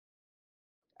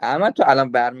اما تو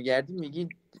الان برمیگردی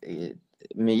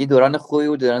میگی دوران خوبی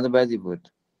بود دوران بدی بود.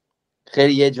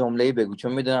 خیلی یه جمله‌ای بگو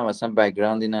چون میدونم اصلا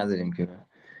بک‌گراندی نداریم که.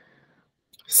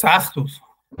 سخت بود.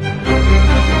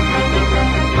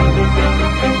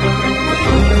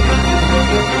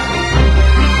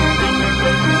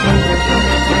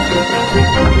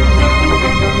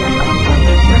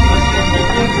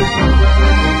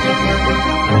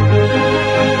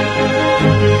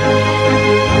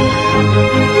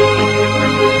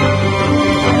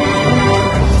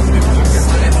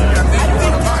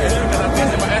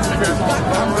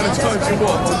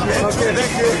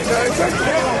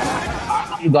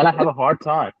 You're gonna have a hard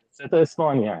time. سه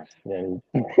اسپانیا یعنی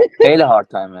خیلی هارد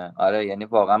تایمه. آره یعنی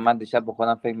واقعا من دیشب به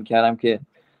خودم فکر میکردم که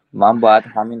من باید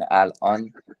همین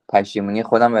الان پشیمونی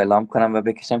خودم اعلام کنم و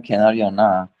بکشم کنار یا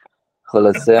نه.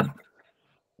 خلاصه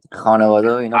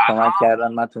خانواده و اینا کمک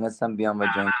کردن من تونستم بیام و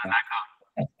جوین کنم.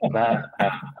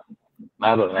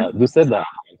 نه دوست دارم.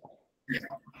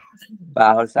 به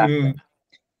هر حال سخته.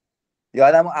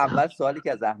 یادم اول سوالی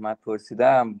که از احمد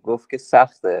پرسیدم گفت که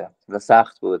سخته و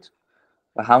سخت بود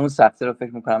و همون سخته رو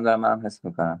فکر میکنم دارم منم حس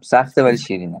میکنم. سخته ولی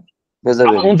شیرینه. بذار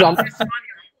ببین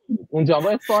اونجا با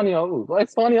اسپانیا بود. با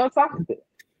اسپانیا سخته.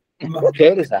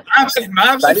 خیلی سخت.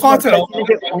 من خاطر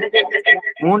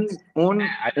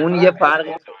اون یه فرق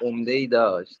عمده‌ای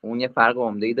داشت. اون یه فرق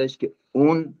عمده‌ای داشت که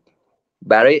اون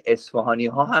برای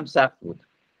اصفهانی‌ها هم سخت بود.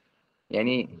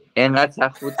 یعنی اینقدر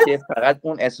سخت بود که فقط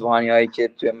اون اصفهانی‌هایی که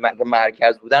تو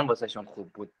مرکز بودن واسهشون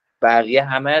خوب بود. بقیه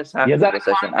همه سخت بود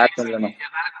واسهشون.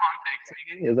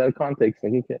 یه ذره کانتکست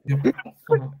میگی که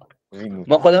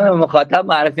ما خودمون به مخاطب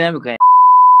معرفی نمی‌کنیم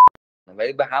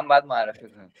ولی به هم باید معرفی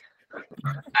کنیم.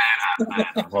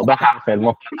 به هم خیلی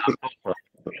مخاطب.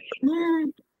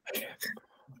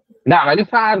 نه ولی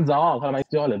فرضا حالا من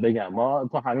جالب بگم ما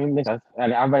تو همین نشست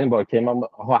یعنی اولین بار که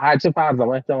ما هر چه فرضا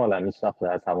ما احتمالاً میشناخته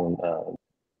از همون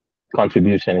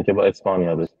کانتریبیوشنی که با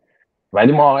اسپانیا داشت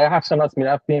ولی ما آقای هفشناس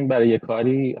میرفتیم برای یه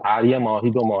کاری هر یه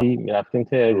ماهی دو ماهی میرفتیم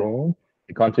تهران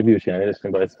کانتریبیوشن یعنی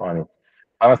داشتیم با اسپانیا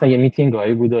و مثلا یه میتینگ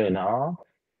هایی بود و اینا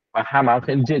و هم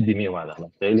خیلی جدی می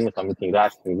اومدن خیلی مثلا میتینگ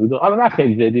رسمی بود حالا نه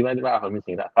خیلی جدی ولی به هر حال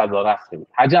میتینگ فضا رسمی بود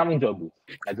حجم اونجا بود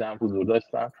حجم حضور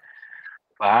داشتن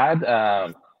بعد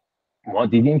ما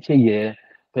دیدیم که یه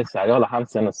پسری حالا هم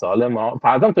سن سال ما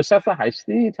فردام تو 68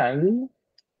 چندی؟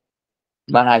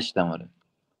 من 8 آره.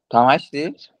 تو هم 8؟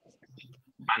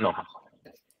 من 9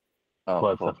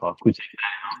 با اتفاق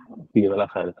کوچکترین دیگه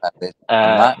بالاخره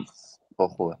من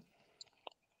خوبه.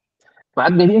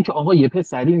 بعد ببینیم که آقا یه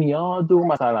پسری میاد و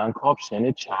مثلا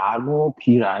کاپشن چرم و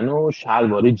پیرن و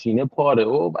شلوار جین پاره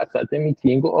و وسط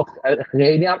میتینگ و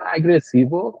خیلی هم اگریسیو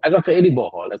و اصلا خیلی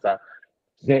باحال اصلا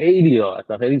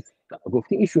خیلی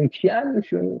گفتیم ایشون کیان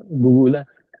ایشون بوله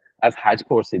از حج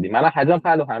پرسیدیم من حجم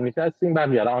پلو همیشه هستیم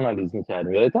بقیه رو آنالیز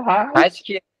می‌کردیم یادت حج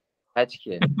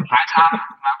کیه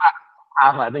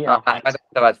احمد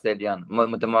توسلیان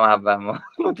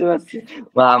متوسل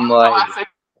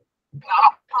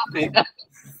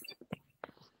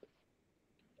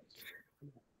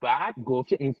بعد گفت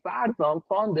که این فرزان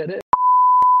فاندره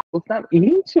گفتم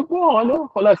این چه باحاله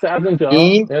خلاصه از اونجا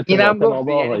اینم گفت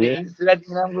این صورت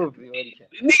اینم گفت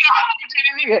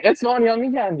دیگه اسپانیا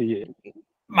میگن دیگه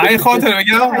من این خاطر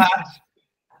بگم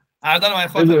اردال من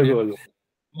خاطر بگم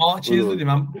ما چیز بودیم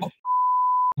من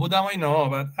بودم و اینا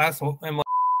بعد اصلا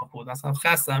بود اصلا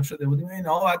خستم شده بودیم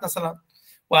اینا بعد مثلا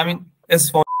با همین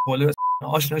اسپانیا بوله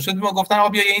آشنا شدیم ما گفتن آقا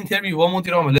بیا یه اینترویو با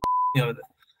مدیر عامل بده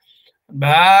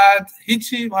بعد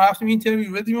هیچی ما رفتیم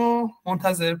اینترویو بدیم و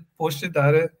منتظر پشت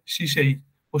در شیشه‌ای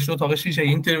پشت اتاق شیشه‌ای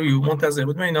اینترویو منتظر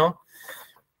بودیم اینا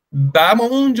بعد ما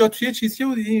اونجا توی چیزی که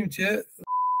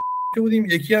بودیم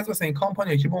یکی از مثلا این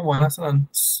کمپانی که به عنوان مثلا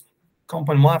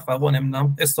کمپانی موفق و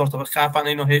نمیدونم استارتاپ خفن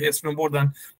اینا هی اسم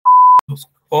بردن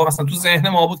خب مثلا تو ذهن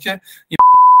ما بود که یه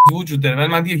وجود داره ولی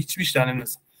من دیگه هیچ بیشتر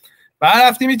نمی‌دونستم بعد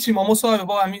رفتیم چی ما مصاحبه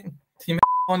با همین تیم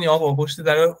کمپانی‌ها با پشت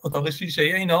در اتاق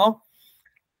شیشه‌ای اینا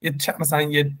مثلا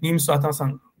یه نیم ساعت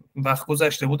مثلا وقت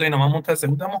گذشته بود اینا من منتظر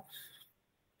بودم و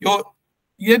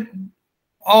یه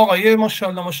آقای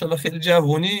ماشاءالله خیلی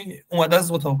جوونی اومد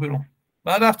از اتاق بیرون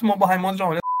بعد رفتیم ما با همین مدیر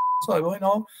عامل صاحب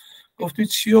اینا گفتیم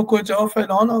چی و کجا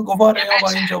فلان گفت آره آقا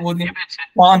اینجا بودیم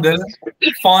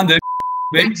فاندر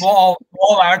با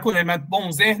کنه من با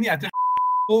اون ذهنیت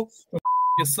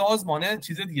یه سازمانه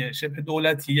چیز دیگه شبه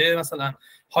دولتیه مثلا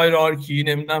هایرارکی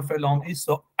نمیدونم فلان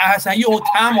ایسا اصلا یه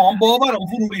تمام باورم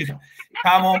فروریخ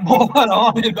تمام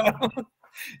باورم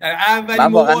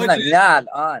من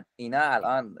واقعا اینا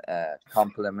الان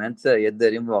کامپلیمنت یه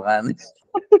داریم واقعا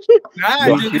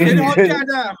نه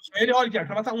خیلی حال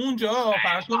کردم مثلا اونجا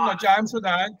فرض کن جمع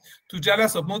شدن تو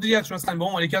جلسات مدیریت مثلا با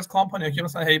اون یکی از کمپانی‌ها که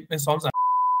مثلا هی حساب زدن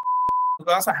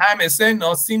مثلا همه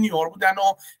سن سینیور بودن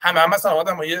و همه مثلا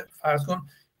آدمای فرض کن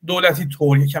دولتی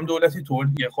طور یکم دولتی طور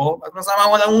دیگه. خب مثلا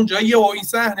من اومدم اونجا یه این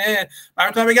صحنه من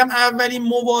میتونم بگم اولین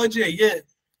مواجهه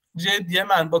جدی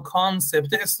من با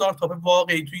کانسپت استارتاپ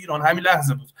واقعی تو ایران همین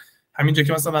لحظه بود. همینجا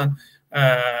که مثلا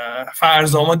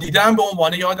فرزاما دیدم به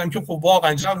عنوان یه آدم که خب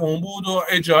واقعا جوون بود و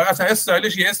اجاره اصلا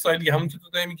استایلش یه استایل دیگه، همون که تو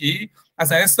داری میگی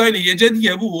اصلا استایل یه جا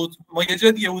دیگه بود، ما یه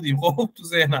جا دیگه بودیم. خب تو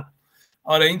ذهنم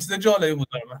آره این چیز جالبی بود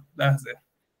برام لحظه.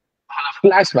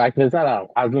 فلش بک بزنم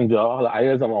از اونجا. حالا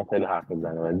علیرضا ما خیلی حرف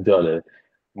میزنه جالب.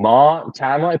 ما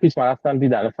چند ماه پیش رفتم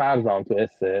دیدن فرزام تو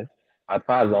اسه. بعد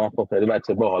فرزام خب خیلی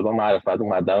بچه باحال با معرفت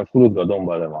اومد در فرودگاه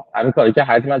دنبال ما. همین کاری که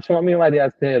حتما شما میومدی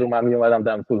از تهران من میومدم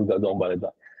در فرودگاه دنبال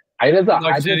دا. علیرضا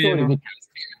حدیث طوری بود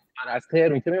از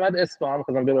تهران که میومد اصفهان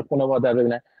می‌خواستم بره خانواده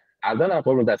ببینه. الان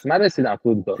قربون دست من رسیدم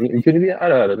فرودگاه. میتونی بیا؟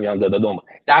 آره میام دادا دنبال.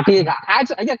 دقیقاً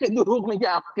اگه که دروغ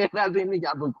میگم غیر از این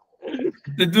میگم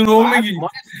دروغ میگی.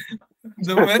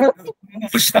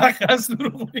 مشخص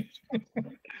دروغ میگی.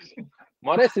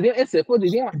 ما رسیدیم اسفو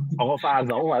دیدیم آقا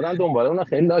فرزام اومدن دنبال اون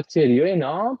خیلی لاکچری و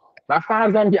اینا و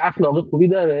فرزام که اخلاق خوبی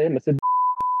داره مثل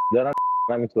دارن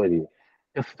همینطوری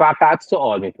فقط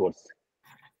سوال میپرسه.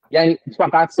 یعنی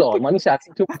فقط سوال. ما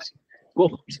نشستیم تو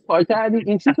گفت پای کردی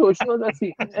این چی تو شد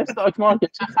اسی استاک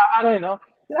مارکت چه خبره اینا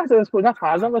لحظه از کجا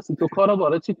فرزام واسه تو کارا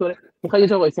وارد چی طوره میخوای یه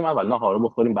جا وایسیم اول ناهارو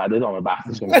بخوریم بعد ادامه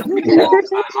بحثشو می‌کنیم.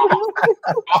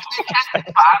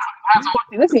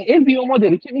 این بیو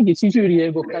مدلی که میگه چی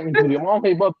جوریه گفتم اینجوریه ما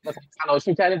هم با مثلا تلاش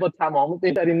می‌کردیم با تمام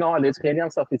بهترین نالج خیلی هم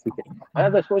سافیستیکه.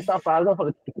 من ازش پرسیدم فرزام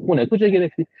فقط خونه کجا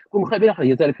گرفتی؟ گفت می‌خوای بریم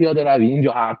یه ذره پیاده روی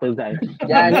اینجا حرف بزنیم.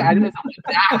 یعنی علی 10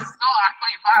 ساعت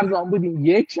فرزام بودیم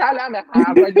یک کلمه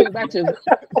حرف زدیم بچه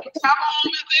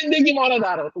تمام زندگی ما رو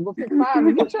در آورد. گفتم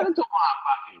فرزام چرا تو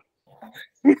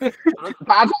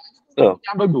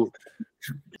بگو.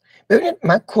 ببینید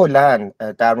من کلا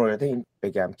در مورد این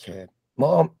بگم که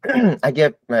ما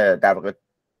اگه در واقع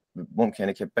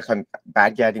ممکنه که بخوایم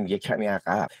برگردیم یه کمی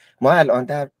عقب، ما الان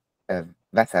در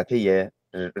وسط یه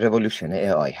رولوشن ای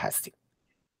آی هستیم.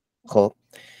 خب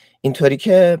اینطوری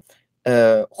که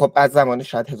خب از زمان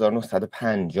شاید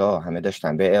 1950 همه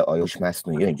داشتن به ای آی هوش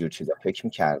مصنوعی و اینجور چیزا فکر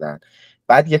می‌کردن.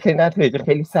 بعد یه سری نتایج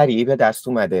خیلی سریعی به دست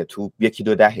اومده تو یکی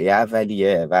دو دهه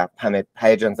اولیه و همه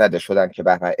هیجان زده شدن که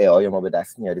به ای آی ما به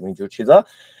دست میاریم اینجور چیزا.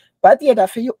 بعد یه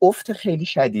دفعه یه افت خیلی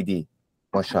شدیدی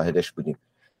ما شاهدش بودیم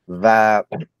و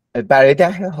برای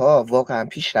دهه‌ها واقعا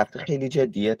پیشرفت خیلی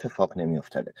جدی اتفاق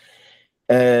نمیافتاده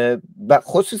و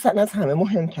خصوصا از همه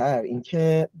مهمتر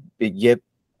اینکه یه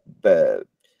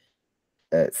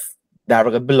در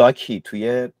واقع بلاکی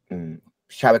توی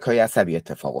شبکه‌های عصبی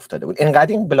اتفاق افتاده بود.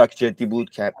 اینقدر این بلاک جدی بود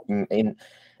که این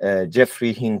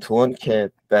جفری هینتون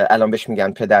که الان بهش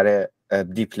میگن پدر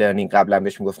دیپ لرنینگ، قبلا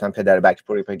بهش میگفتن پدر بک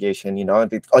پروپاگیشن، اینا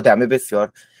آدم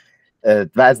بسیار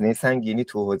وزنه سنگینی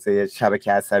تو حوزه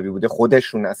شبکه عصبی بوده.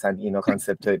 خودشون اصلا اینا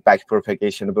کانسپت بک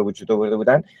پروپاگیشن رو به وجود آورده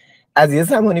بودن. از یه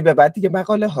زمانی به بعد دیگه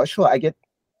مقاله هاشو اگه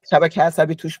شبکه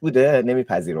عصبی توش بوده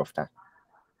نمیپذیرفتن.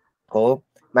 خب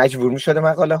مجبور میشده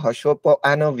مقاله هاشو با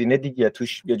عناوین دیگه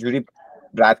توش یه جوری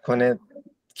رد کنه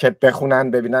که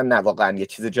بخونن ببینن نه واقعا یه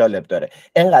چیز جالب داره.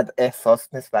 اینقدر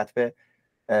احساس نسبت به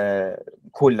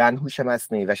کلا هوش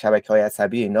مصنوعی و شبکه‌های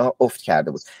عصبی اینا افت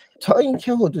کرده بود تا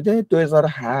اینکه حدود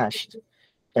 2008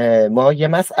 ما یه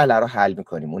مسئله رو حل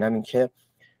میکنیم. اونم این که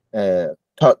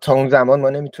تا اون زمان ما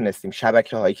نمیتونستیم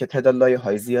شبکه‌هایی که تعداد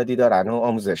لایه‌های زیادی دارن رو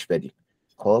آموزش بدیم.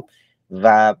 خب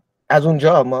و از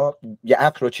اونجا ما یه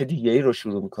اپروچ دیگه‌ای رو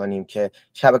شروع می‌کنیم که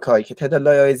شبکه‌هایی که تعداد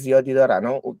لایه‌های زیادی دارن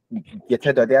و یه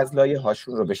تعدادی از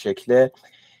لایه‌هاشون رو به شکل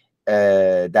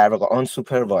در واقع آن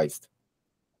سوپروایزد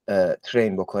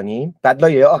ترین بکنیم، بعد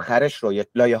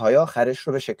لایه‌های آخرش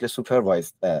رو به شکل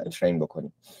سوپروایزد ترین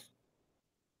بکنیم.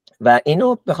 و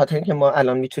اینو به خاطر اینکه ما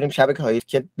الان میتونیم شبکه‌هایی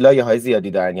که لایه‌های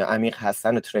زیادی دارن یا عمیق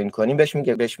هستن رو ترین کنیم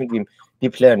بهش میگیم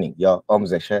دیپ لرنینگ یا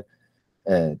آموزش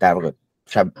در واقع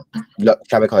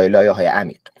شبکه‌های لایه‌های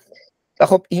عمیق. و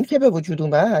خب این که به وجود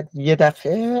اومد یه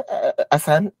دفعه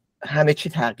اصلا همه چی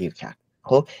تغییر کرد.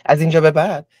 خب از اینجا به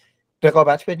بعد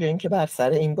رقابت به جای اینکه بر سر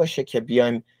این باشه که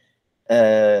بیایم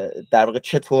در واقع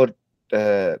چطور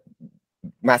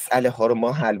مسئله ها رو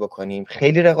ما حل بکنیم،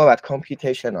 خیلی رقابت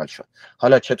کامپیوتیشنال شد.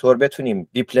 حالا چطور بتونیم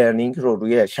دیپ لرنینگ رو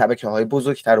روی شبکه‌های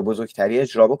بزرگتر و بزرگتری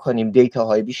اجرا بکنیم،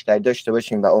 دیتاهای بیشتری داشته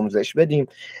باشیم و آموزش بدیم.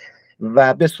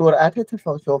 و به سرعت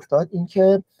اتفاقی افتاد این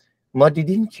که ما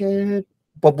دیدیم که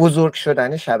با بزرگ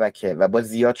شدن شبکه و با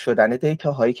زیاد شدن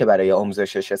دیتاهایی که برای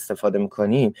آموزشش استفاده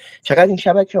میکنیم چقدر این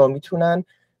شبکه‌ها میتونن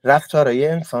رفتارهای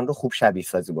انسان رو خوب شبیه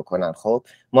سازی بکنن. خب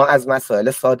ما از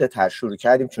مسائل ساده تر شروع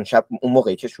کردیم، چون اون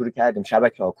موقعی که شروع کردیم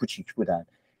شبکه‌ها کوچیک بودن،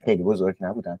 خیلی بزرگ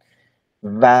نبودن.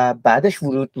 و بعدش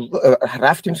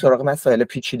رفتیم سراغ مسائل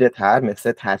پیچیده تر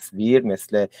مثل تصویر،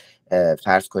 مثل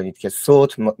فرض کنید که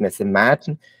صوت، مثل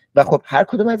متن. و خب هر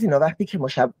کدوم از اینا وقتی که ما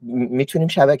میتونیم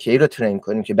شبکه‌ای رو ترین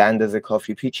کنیم که به اندازه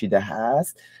کافی پیچیده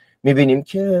هست، میبینیم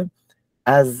که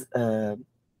از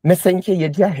مثل اینکه یه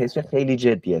جهش خیلی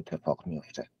جدی اتفاق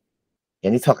میفته.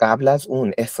 یعنی تا قبل از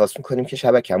اون احساس میکنیم که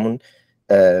شبکه‌مون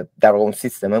در اون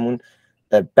سیستممون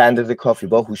به اندازه کافی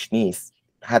باهوش نیست،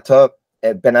 حتی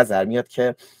به نظر میاد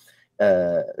که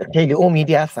خیلی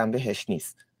امیدی اصلا بهش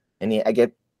نیست. یعنی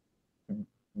اگه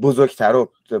بزرگتر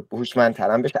و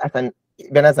هوشمندتر هم بشه اصلا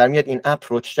به نظر میاد این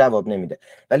اپروچ جواب نمیده.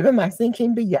 ولی به محض اینکه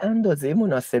این به یه اندازه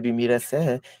مناسبی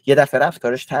میرسه یه دفعه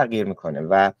رفتارش تغییر میکنه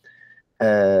و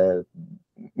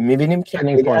میبینیم که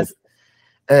خیلی از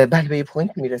بله به یه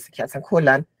پوینت میرسه که اصلا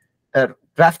کلا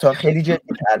رفتار خیلی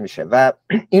جدی تر میشه. و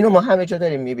اینو ما همه جا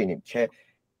داریم میبینیم که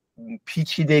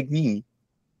پیچیدگی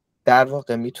در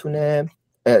واقع میتونه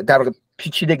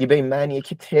پیچیدگی به این معنیه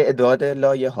که تعداد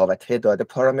لایه‌ها و تعداد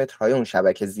پارامترهای اون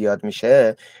شبکه زیاد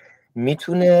میشه،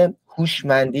 میتونه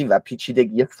هوشمندی و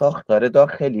پیچیدگی ساختار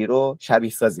داخلی رو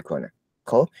شبیه سازی کنه.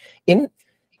 خب این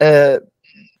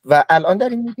و الان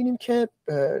داریم میبینیم که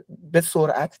به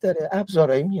سرعت داره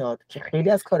ابزارهایی میاد که خیلی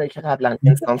از کارهایی که قبلا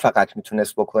انسان فقط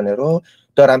میتونست بکنه رو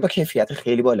دارن با کیفیت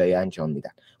خیلی بالایی انجام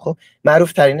میدن. خب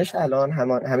معروف ترینش الان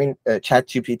همین چت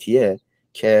جی پی تیه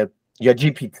که یا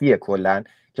جی پی تیه کلا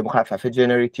که مخفف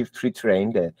جنریتیو پری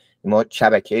ترینده. ما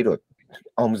شبکه‌ای رو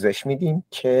آموزش میدیم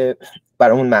که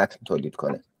برامون متن تولید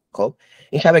کنه. خب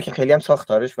این شبکه خیلی هم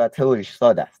ساختارش و تئوریش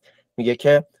ساده است. میگه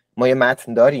که ما یه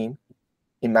متن داریم،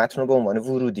 این متن رو به عنوان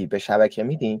ورودی به شبکه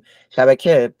میدیم،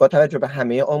 شبکه با توجه به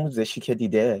همه آموزشی که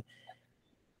دیده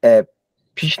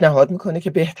پیشنهاد میکنه که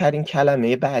بهترین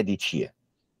کلمه بعدی چیه.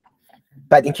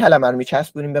 بعد این کلمه رو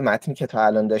میچسبونیم به متنی که تا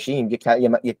الان داشتیم،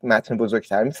 یک متن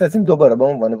بزرگتر میسازیم، دوباره به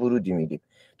عنوان ورودی میدیم،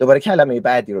 دوباره کلمه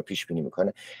بعدی رو پیش بینی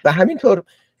میکنه. و همینطور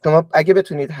شما اگه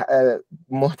بتونید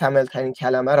محتمل ترین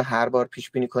کلمه رو هر بار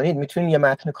پیش بینی کنید میتونید یه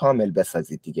متن کامل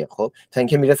بسازید دیگه. خب تا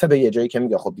اینکه میرسه به یه جایی که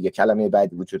میگه خب دیگه کلمه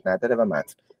بعدی وجود نداره و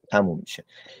متن تموم میشه.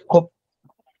 خب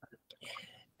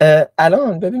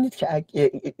الان ببینید که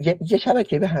یه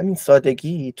شبکه به همین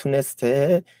سادگی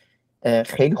تونسته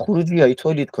خیلی خروجیایی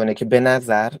تولید کنه که به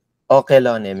نظر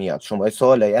عاقلانه میاد. شما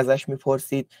سوالایی ازش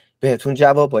میپرسید بهتون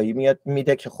جوابایی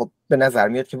میده که خب به نظر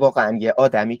میاد که واقعا یه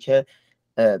آدمی که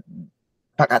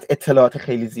فقط اطلاعات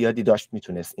خیلی زیادی داشت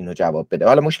میتونست اینو جواب بده.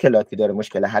 حالا مشکلاتی داره،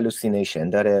 مشکل هالوسینیشن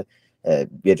داره،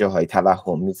 یه جاهای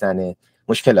توهم میزنه،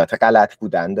 مشکلات غلط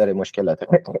بودن داره،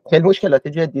 خیلی مشکلات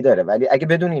جدی داره. ولی اگه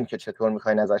بدونین که چطور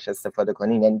میخواین ازش استفاده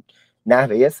کنین، یعنی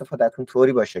نحوه استفادهتون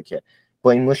طوری باشه که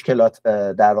با این مشکلات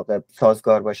در واقع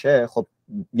سازگار باشه، خب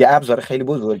یه ابزار خیلی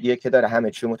بزرگیه که داره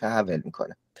همه چی متحول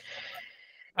میکنه.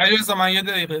 اگه من یه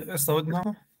دقیقه استفاده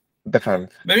کنم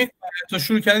بفرمایید. ببین تو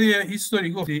شروع کردی یه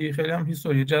هیستوری گفتی، خیلی هم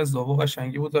هیستوری جذاب و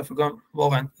قشنگی بود و فکر کنم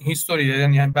واقعا هیستوری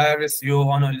یعنی بررسی و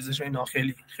آنالیزش اینا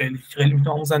خیلی خیلی خیلی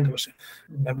میتونه آموزنده باشه.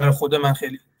 برای خود من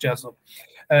خیلی جذاب.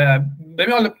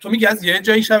 ببین حالا تو میگی از یه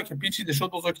جایی شبکه پیچیده شد،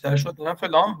 بزرگتر شد، نه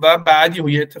فلان، و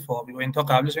بعدی یه اتفاقی و این تا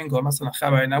قبلش انگار مثلا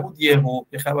خبری نبود،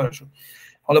 یه خبر شد.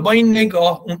 حالا با این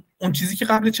نگاه اون چیزی که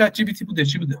قبل چت جی پی تی بوده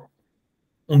چی بوده؟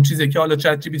 اون چیزی که حالا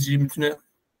چت جی پی تی میتونه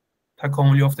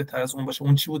تکامل یافته تر از اون باشه،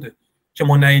 اون چی بوده که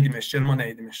ما ندیدیمش؟ چرا ما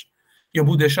ندیدیمش؟ یا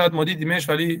بوده شاید ما دیدیمش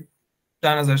ولی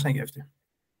در نظرش نگرفتیم.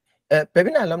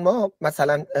 ببین الان ما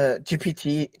مثلا جی پی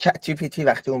تی، چت جی پی تی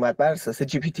وقتی اومد بر اساس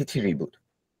جی پی تی 3 بود.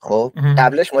 خب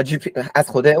قبلش ما از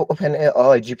خود اوپن ای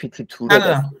آی جی پی تی 2 رو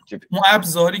داشتیم. اون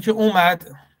ابزاری که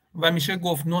اومد و میشه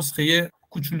گفت نسخه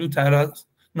کوچولوتر از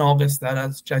ناقص‌تر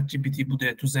از چت جی پی تی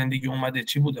بوده تو زندگی اومده،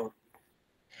 چی بوده اون؟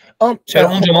 چرا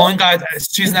اونجا ما اینقدر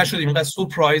چیز نشدیم، اینقدر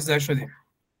سورپرایز نشدیم؟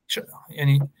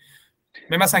 یعنی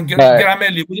مثلا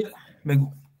گرامرلی بود. بگو.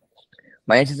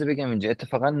 من یه چیزی بگم اینجا،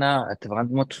 اتفاقا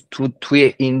ما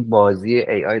توی این بازی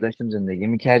ای آی داشتیم زندگی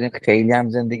میکردیم، خیلی هم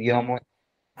زندگیامون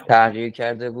تغییر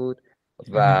کرده بود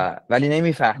ولی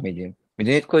نمیفهمیدیم.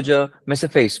 میدونید کجا؟ مثل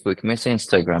فیسبوک، مثل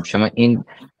اینستاگرام، شما این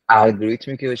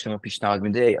الگوریتمی که به شما پیشنهاد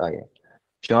میده ای آی،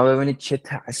 شما ببینید چه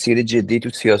تأثیر جدی تو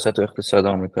سیاست و اقتصاد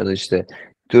آمریکا داشته.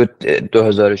 تو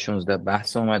 2016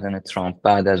 بحث اومدن ترامپ،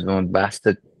 بعد از اون بحث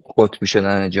قطبی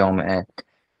شدن جامعه،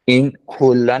 این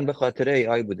کلا به خاطر ای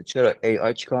آی بوده. چرا؟ ای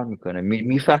آی چیکار میکنه؟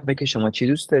 میفهمه که شما چی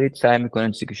دوست دارید، سعی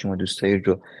میکنه چیزی که شما دوست دارید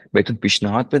رو بهتون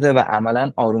پیشنهاد بده و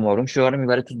عملا آروم آروم شما رو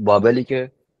میبره تو بابلی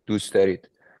که دوست دارید،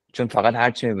 چون فقط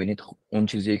هر چی میبینید اون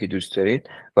چیزیه که دوست دارید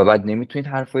و بعد نمیتونید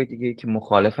حرفای دیگه که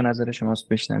مخالف نظر شماست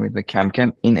بشنوید و کم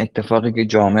کم این اتفاقی که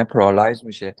جامعه پرالایز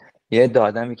میشه، یه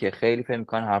آدمی که خیلی فکر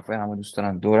میکنن حرفای همو دوست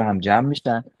دارن دور هم جمع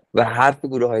میشن و حرف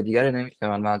گروه های دیگر رو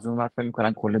نمیشنون و از اون وقت فکر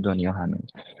میکنن کل دنیا همین.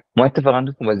 ما اتفاقا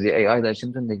تو بازی ای آی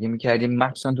داشتیم زندگی میکردیم،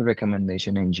 مخصوصا تو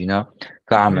ریکامندیشن انجینا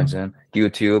تو آمازون،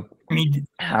 یوتیوب،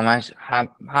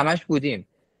 همش بودیم،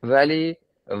 ولی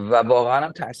و واقعا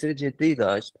هم تاثیر جدی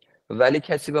داشت، ولی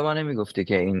کسی به ما نمیگفته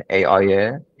که این ای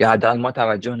آیه، یا حداقل ما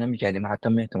توجه نمیکردیم،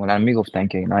 حتی احتمالاً میگفتن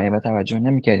که این آیه، ما توجه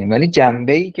نمیکردیم، ولی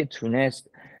جنبه ای که تونست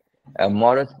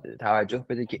ما رو توجه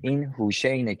بده که این هوشه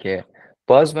اینه که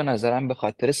باز به نظرم به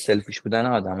خاطر سلفیش بودن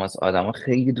آدما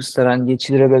خیلی دوست دارن یه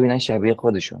چیزی رو ببینن شبیه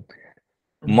خودشون.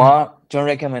 ما چون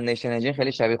ریکامندیشن انجین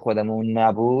خیلی شبیه خودمون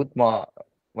نبود، ما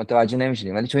متوجه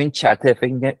نمیشدیم، ولی چون این چته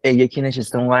فکر می‌کنم یکی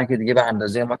نشسته اون که دیگه به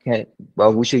اندازه ما که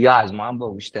باهوشه یا از ما هم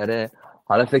باهوش‌تره،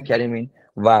 حالا فکر کردیم این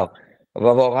واو و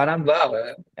واقعا هم واو.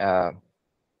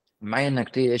 من یه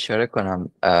نکته اشاره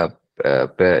کنم،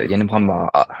 یعنی میخوام با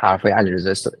حرفای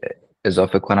علیرضا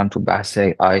اضافه کنم تو بحث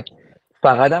آی،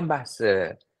 فقط هم بحث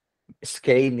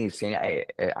اسکیل نیست. یعنی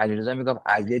علیرضا میگم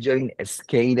از یه جای این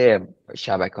اسکیل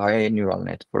شبکه‌های نیورال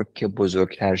نتورک که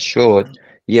بزرگتر شد،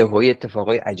 یه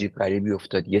اتفاقای عجیب غریبی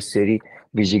افتاد، یه سری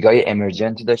ویژگی‌های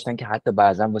امرجنتی داشتن که حتی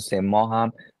بعضا واسه ما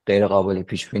هم غیر قابل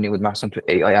پیش بینی بود. مثلا تو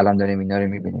ای آی الان داریم اینا رو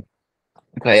می‌بینیم،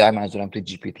 تو ای آی منظورم تو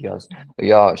جی پی تی هست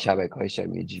یا شبکه‌های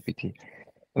شبیه جی پی تی.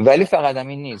 ولی فقط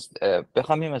همین نیست.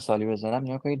 بخوام یه مثالی بزنم،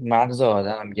 نگاه کنید مغز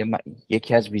آدم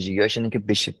یکی از ویژگی‌هاش اینه که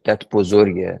به شدت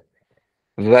بزرگه،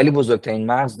 ولی بزرگترین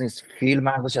مغز نیست. فیل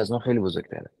مغزش از ما خیلی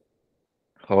بزرگتره،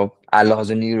 خب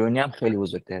لحاظ نیورونی هم خیلی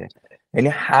بزرگتره. یعنی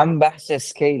هم بحث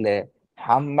اسکیله،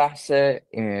 هم بحث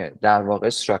در واقع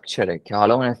استراکچره، که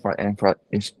حالا اون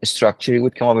استراکچری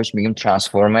بود که ما بهش میگیم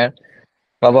ترانسفورمر،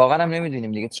 و واقعا هم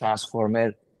نمیدونیم دیگه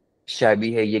ترانسفورمر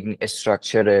شبیه یک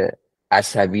استراکچر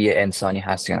عصبی انسانی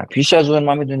هست یا نه. پیش از اون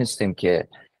ما میدونستیم که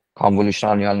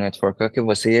کانولوشنال نیورال نتورک ها که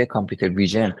واسه کامپیوتر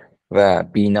ویژن و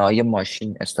بینایی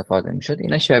ماشین استفاده میشد،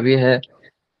 اینا شبیه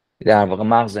در واقع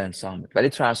مغز انسان بود، ولی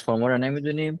ترانسفورمر رو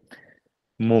نمیدونیم،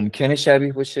 ممکنه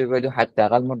شبیه باشه، ولی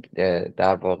حداقل ما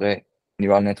در واقع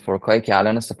نیورال نتورک هایی که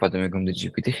الان استفاده میکنیم در جی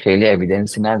پی تی خیلی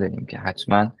اوییدنسی نداریم که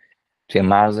حتما توی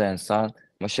مغز انسان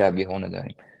ما شبیه اونو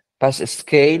داریم. پس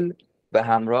اسکیل به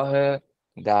همراه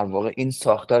در واقع این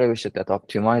ساختار به شدت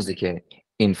اپتیمایزی که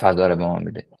این فضا رو به ما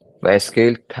میده، و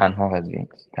اسکیل تنها قضیه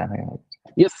نیست.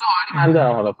 یه سوالی من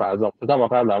دارم، حالا فرضاً ما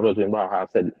قبلا راجع به این با هم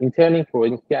حرف زدیم، این ترنینگ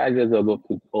پوینت که علیرضا گفت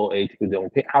تو او8 بوده،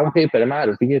 همون پیپر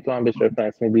معروفی که تو هم بهش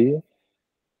رفرنس میدی؟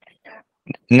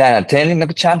 نه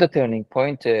ترنینگ چند تا ترنینگ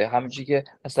پوینت، همونجوری که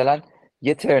مثلا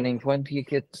یه ترنینگ پوینتی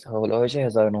که هولوش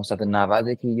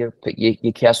 1990 که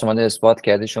یکی از اومده اثبات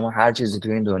کرده شما هر چیزی تو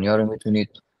این دنیا رو میتونید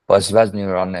واسه از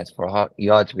نیورال نتورک ها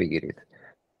یاد بگیرید.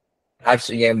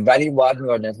 ولی باید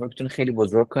نیورال نتورکتون خیلی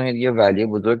بزرگ کنید، یه ولی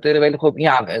بزرگ داره، ولی خب این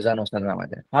 1990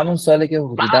 همون ساله که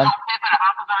حدوداً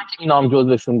این هم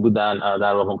جزوشون بودن.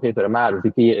 در واقع پیپر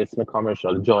معروفی که یه اسم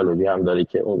کامرشال جالبی هم داره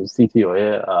که اون سی تی او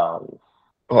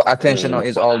attention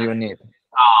is all you need.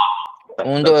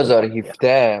 اون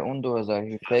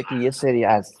 2017 که یه سری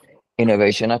از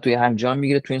اینویشن ها توی انجام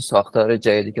میگیره توی این ساختار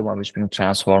جدیدی که ما بهش میگیم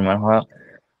ترانسفورمر ها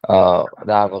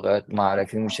در واقع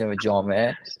معرفی میشه به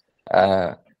جامعه.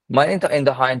 ما این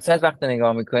هایندسایت وقتی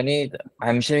نگاه میکنید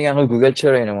همیشه میگن گوگل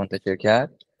چرا اینو منتشر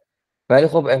کرد، ولی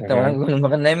خب احتمالاً گوگل اون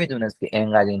موقع نمیدونست که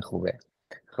اینقدر این خوبه،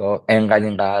 خب اینقدر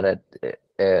این قراره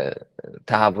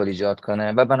تحول ایجاد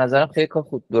کنه، و به نظرم خیلی کار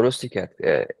خوب درستی کرد.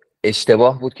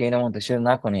 اشتباه بود که اینو منتشر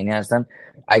نکنه، یعنی اصلا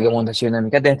اگه منتشر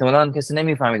نمیکرد احتمالاً کسی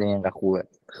نمیفهمید اینقدر خوبه.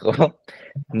 خب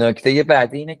نکته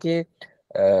بعدی اینه که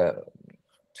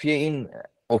توی این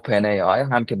اوپن ای آی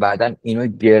هم که بعداً اینو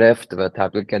گرفت و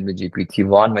تبدیل کرد به جی پی تی 1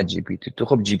 و جی پی تی 2.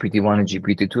 خب جی پی تی 1 و جی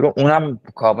پی تی 2 رو اونم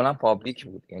کاملا پابلیک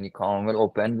بود، یعنی کامل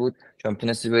اوپن بود، چون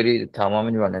میتونستی بری تمام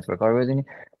نیورال نتورک ها رو ببینی.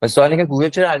 و سوالی که گوگل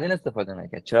چرا از این استفاده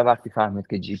نکرد، چرا وقتی فهمید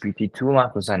که جی پی تی 2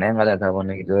 مخصوصا اینقدر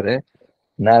توانایی داره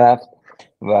نرفت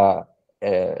و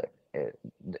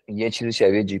یه چیزی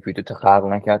شبیه جی پی تی 2 خلق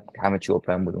نکرد، همه چی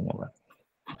اوپن بود اون موقع.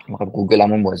 خب گوگل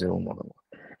همون بازی اون موقع بود.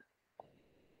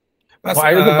 بس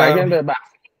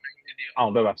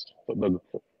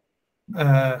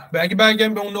اگه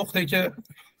برگردیم به اون نقطه که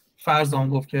فرزان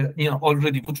گفت که این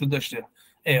آلردی وجود داشته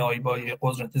ای آی با یه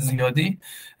قدرت زیادی،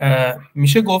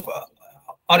 میشه گفت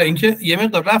آره اینکه یه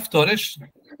مقدار رفتارش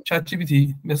چت جی پی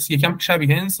تی مثل یکم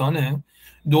شبیه انسانه.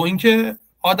 دو اینکه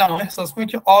آدم‌ها احساس کنن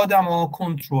که آدم‌ها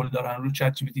کنترل دارن رو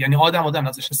چت جی پی تی، یعنی آدم‌ها دارن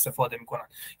ازش استفاده میکنن،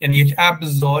 یعنی یک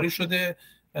ابزاری شده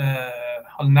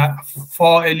حالا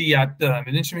فاعلیت دارن.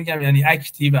 میدونی چی میگم؟ یعنی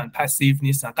اکتیون، پسیو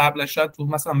نیستن. قبلش شاید تو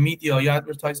مثلا میدیا یا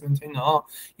ادورتایزمنت اینا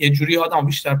یه جوری آدم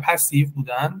بیشتر پسیو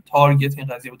بودن، تارگت این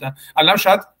قضیه بودن. الان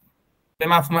شاید به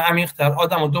مفهوم عمیق‌تر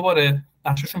آدمو دوباره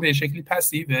بخششون به شکلی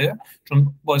پسیوه،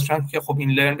 چون باعث میشن که خب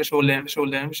این لرن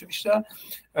بشه بیشتر.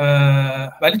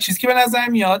 ولی چیزی که به نظر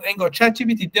میاد انگار چت جی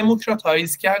پی تی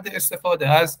دموکراتایز کرده استفاده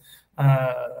از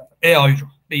AI رو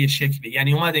به یه شکلی،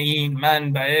 یعنی اومده این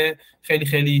منبع خیلی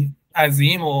خیلی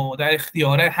عظیم و در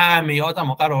اختیار همه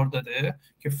آدم‌ها قرار داده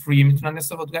که فری میتونن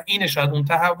استفاده کنن. اینه شاید اون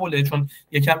تحوله، چون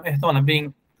یکم احتمالاً به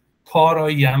این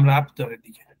کارایی هم ربط داره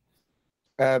دیگه.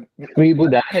 فری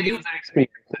بودن یوزر اکسپریانس.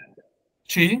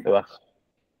 چی؟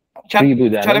 فری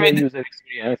بودن یوزر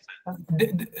اکسپریانس.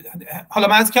 حالا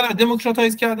من از کلمه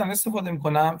دموکراتایز کردن استفاده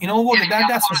میکنم، اینا آورده در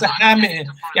دسترس همه،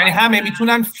 یعنی همه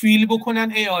میتونن فیل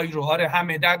بکنن AI رو. آره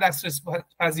همه در دسترس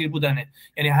پذیر بودنه،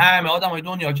 یعنی همه آدمای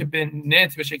دنیا که به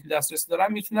نت به شکل دسترسی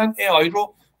دارن میتونن AI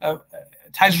رو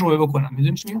تجربه بکنن.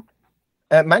 میدونی چی میگم؟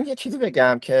 من یه چیزی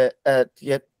بگم که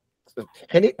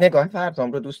خیلی نگاه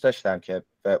فرضام رو دوست داشتم که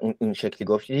اون شکلی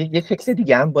گفتی. یه شکل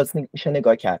دیگه هم باز میشه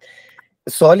نگاه کرد.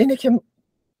 سوال اینه که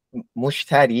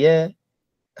مشتری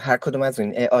هر کدوم از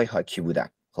این AI ها کی بودن؟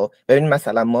 خب ببین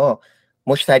مثلا ما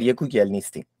مشتری گوگل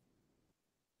نیستیم،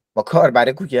 ما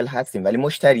کاربر گوگل هستیم ولی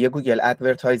مشتری گوگل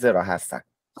ادورتایزر ها هستن.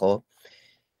 خب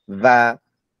و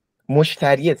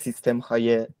مشتری سیستم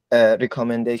های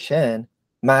ریکامندیشن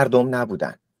مردم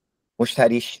نبودن،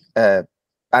 مشتریش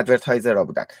ادورتایزر ها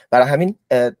بودن. برای همین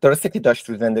درسته که داشت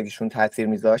رو زندگیشون تاثیر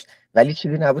میذاشت ولی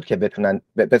چیزی نبود که بتونن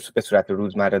به صورت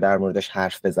روزمره در موردش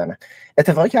حرف بزنن.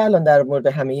 اتفاقی که الان در مورد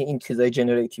همه این چیزای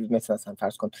جنراتیو مثلا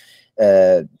فرض کن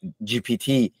جی پی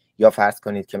تی یا فرض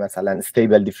کنید که مثلا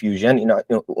استیبل دیفیوژن اینا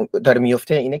داره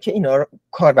میفته، اینه که اینا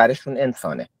کاربرشون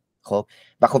انسانه. خب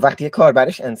و خب وقتی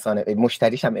کاربرش انسانه،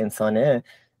 مشتریش هم انسانه،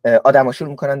 آدم‌ها شروع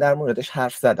میکنن در موردش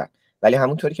حرف زدن. ولی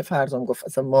همونطوری که فرضان گفت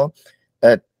اصلا ما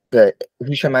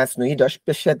هوش مصنوعی داشت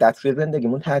به شدت روی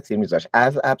زندگیمون تاثیر میذاشت،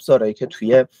 از ابزارهایی که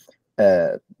توی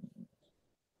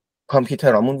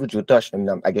کامپیوترامون وجود داشت.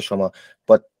 نمیدونم اگه شما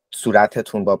با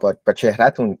صورتتون با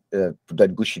چهرهتون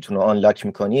دارید گوشیتون رو آنلاک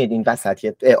میکنید، این وسط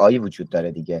یه AI وجود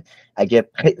داره دیگه. اگه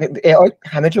AI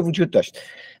همه جا وجود داشت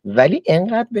ولی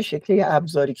انقدر به شکل یه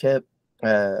ابزاری که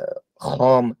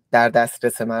خام در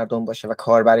دسترس مردم باشه و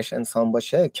کاربرش انسان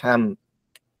باشه کم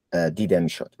دیده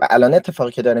میشد. و الان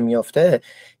اتفاقی که داره میفته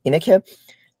اینه که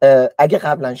اگه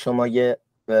قبلا شما یه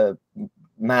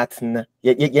متن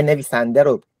یه نویسنده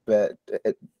رو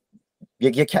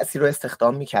یه کسی رو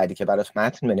استخدام میکردی که برات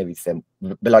متن بنویسه،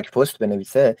 بلاگ پست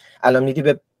بنویسه، الان میدی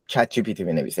به چت جی پی تی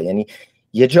بنویسه. یعنی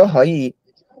یه جاهایی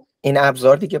این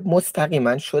ابزار دیگه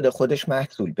مستقیما شده خودش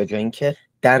محصول، به جای اینکه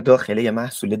در داخل یه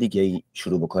محصول دیگه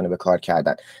شروع بکنه به کار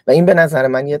کردن. و این به نظر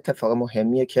من یه اتفاق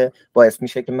مهمیه که باعث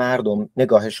میشه که مردم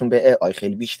نگاهشون به AI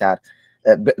خیلی بیشتر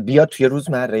بیاد توی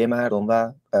روزمره مردم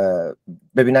و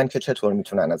ببینن که چطور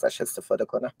میتونن ازش استفاده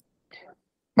کنن.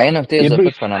 من این نکته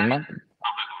اضافه کنم. من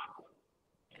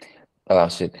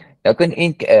ببخشید یکن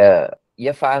این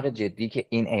یه فرق جدی که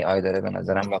این AI داره به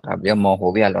نظرم با قبلی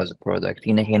ماهوی علاوه پروداکت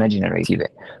اینه که اینا جنراتیوه.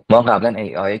 ما قبلا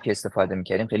AI که استفاده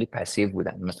میکردیم خیلی پسیو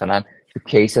بودن، مثلا تو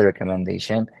کیس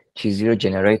ریکامندیشن چیزی رو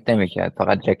جنریت نمیکرد،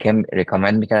 فقط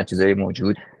ریکامند میکرد چیزای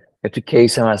موجود. یا تو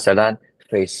کیس مثلا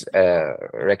فیس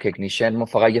ریکگنیشن ما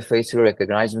فقط یه فیس رو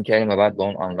ریکگنایز میکردیم و بعد با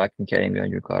اون آنلاک میکردیم یا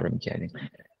اینجور کار رو میکردیم.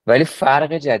 ولی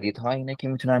فرق جدیدها اینه که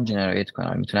میتونن جنریت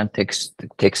کنن، میتونن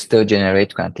تکست رو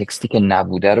جنریت کنن، تکستی که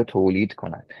نبوده رو تولید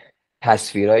کنن،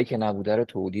 تصویرهایی که نبوده رو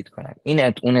تولید کنن.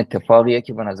 این اون اتفاقیه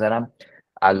که به نظرم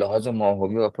لحاظ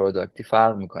ماهوی و پروداکتی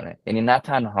فرق میکنه. یعنی نه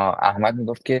تنها احمد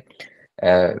میگفت که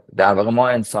در واقع ما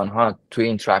انسان ها توی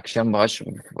اینتراکشن باهاش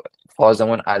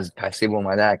فازمون از پسیو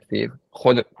اومده اکتیو،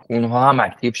 خود اونها هم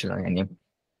اکتیو شدن، یعنی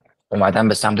اومدن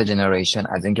به سمت جنریشن،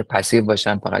 از اینکه پسیو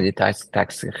باشن فقط یه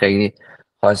تکس خیلی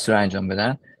خاصی رو انجام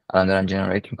بدن، الان دارن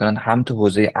جنریت میکنن هم تو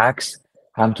حوزه عکس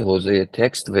هم تو حوزه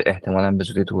تکست و احتمالاً به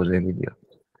زودی تو حوزه ویدیو.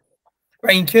 و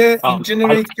اینکه این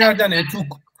جنریت کردن تو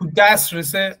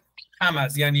دسترس همه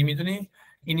از، یعنی میدونی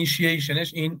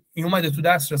اینیشییشنش این اومده تو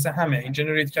دسترس همه، این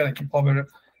جنریت کردن که پاور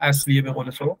اصلیه به قول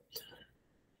تو.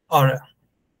 آره.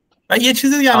 و یه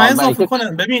چیز دیگه من اضافه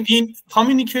کنم، ببین این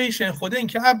کامیونیکیشن خود این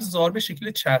که ابزار به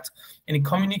شکل چت، یعنی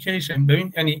کامیونیکیشن،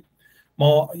 ببین یعنی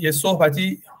ما یه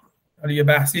صحبتی یه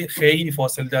بحثی خیلی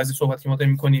فاصله از این صحبتی که ما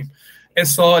داریم می‌کنیم،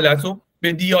 اصالتو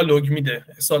به دیالوگ میده،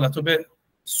 اصالتو به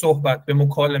صحبت، به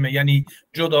مکالمه. یعنی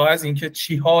جدا از اینکه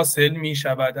چی حاصل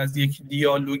میشود از یک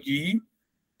دیالوگی،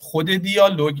 خود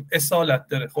دیالوگ اصالت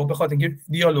داره. خب به خاطر اینکه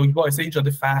دیالوگ باعث ایجاد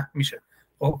فهم میشه.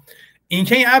 خب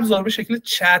اینکه این ابزار به شکل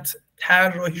چت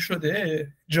طراحی شده،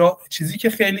 چیزی که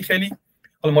خیلی خیلی،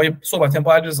 حالا ما یه صحبتی هم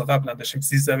با علیرضا قبلا داشتیم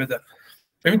 13 بده،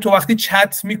 ببین تو وقتی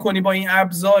چت میکنی با این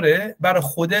ابزاره برای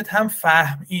خودت هم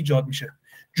فهم ایجاد میشه،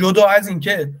 جدا از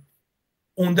اینکه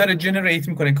اون داره جنریت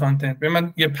میکنه کانتنت. به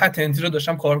من یه پتنتی رو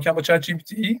داشتم کار می‌کردم با چت جی پی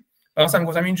تی، مثلا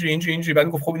گفتم اینجوری بعد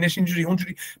گفت خب اینش اینجوری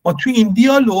اونجوری. ما تو این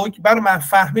دیالوگ برای من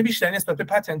فهم بیشتری نسبت به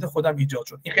پتنت خودم ایجاد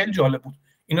شد. این خیلی جالب بود.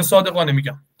 اینو صادقانه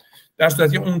میگم. در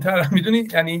صورتی اون طرف میدونی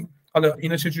یعنی حالا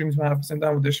اینا چجوری میتونم حرف بزنم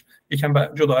در موردش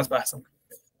یکم جدا از بحثم.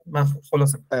 من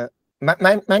خلاصه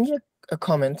من یه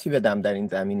کامنتی بدم در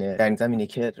این زمینه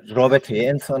که رابطه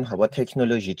انسان ها با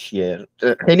تکنولوژی چیه.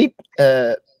 خیلی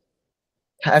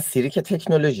تأثیری که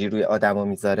تکنولوژی روی آدما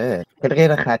میذاره خیلی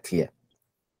غیر خطیه.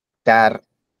 در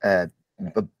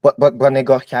با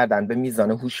نگاه کردن به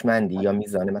میزان هوشمندی یا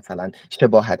میزان مثلا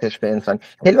شباهتش به انسان،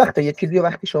 خیلی وقتا یه چیزی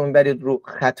وقتی شما میبرید رو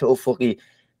خط افقی،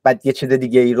 بعد یه چیز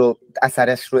دیگه ای رو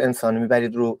اثرش رو انسان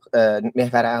میبرید رو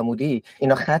محور عمودی،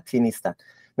 اینا خطی نیستن.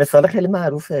 مثال خیلی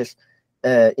معروفش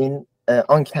این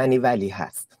آنکنی ولی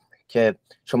هست که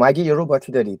شما اگه یه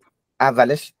رباتی دارید،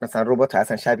 اولش مثلا ربات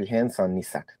اصلا شبیه انسان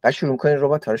نیستن، بعد شروع کنید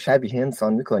ربات ها رو شبیه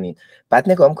انسان میکنید،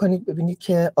 بعد نگاه میکنید ببینید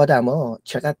که آدما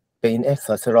چقدر به این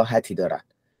احساس راحتی دارن.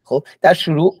 خب در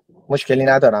شروع مشکلی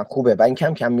ندارن، خوبه، و این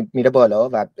کم کم میره بالا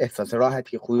و احساس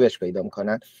راحتی خوبی بهش پیدا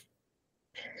میکنن.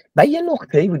 و یه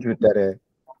نقطه‌ای وجود داره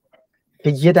که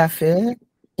یه دفعه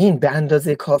این به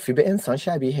اندازه کافی به انسان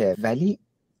شبیه ولی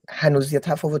هنوز یه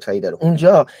تفاوتایی داره.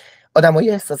 اونجا آدم‌ها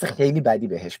یه احساس خیلی بدی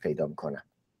بهش پیدا میکنن.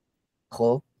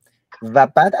 خب و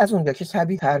بعد از اونجا که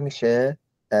شبیه تر میشه،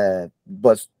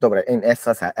 باز دوباره این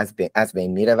احساس از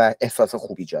بین میره و احساس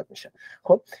خوب ایجاد میشه.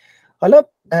 خب حالا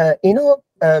اینو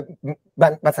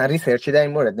من مثلا ریسرچی در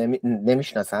این مورد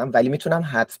نمیشناسم، ولی میتونم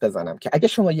حدس بزنم که اگه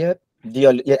شما یه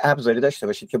ابزاری داشته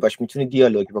باشید که باش میتونید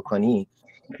دیالوگ بکنی،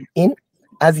 این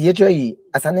از یه جایی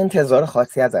اصلا انتظار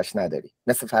خاصی ازش نداری.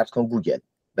 مثل فرض کن گوگل،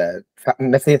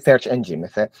 مثل سرچ انجین،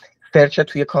 مثل سرچ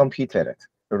توی کامپیوترت،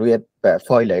 روی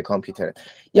فایلای کامپیوترت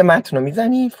یه متن رو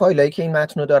میزنی، فایلایی که این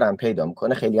متن رو دارن پیدا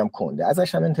میکنه، خیلی هم کنده،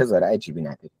 ازش هم انتظار عجیبی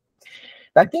نداری.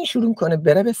 وقتی این شروع کنه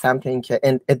بره به سمت اینکه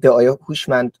ادعای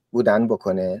هوشمند بودن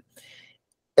بکنه،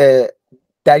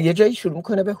 در یه جایی شروع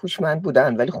کنه به هوشمند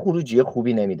بودن ولی خروجی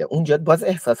خوبی نمیده، اونجا باز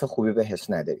احساس خوبی بهش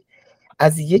نداری.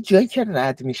 از یه جایی که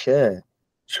رد میشه،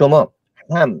 شما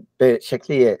هم به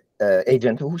شکل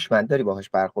ایجنت هوشمند داری باهاش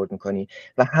برخورد میکنی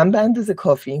و هم به اندازه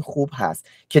کافی این خوب هست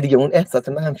که دیگه اون احساس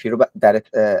منفی رو درت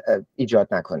ایجاد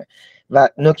نکنه. و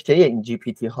نکته این جی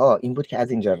پی تی ها این بود که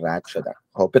از اینجا رد شدن.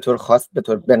 خب به طور خاص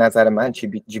به نظر من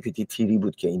جی پی تی تیری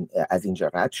بود که این از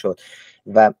اینجا رد شد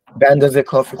و به اندازه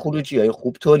کافی خروجی های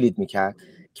خوب تولید میکرد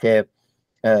که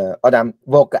آدم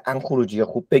واقعا خروجی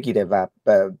خوب بگیره و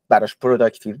براش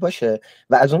پروداکتیو باشه.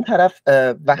 و از اون طرف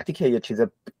وقتی که یه چیز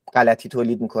غلطی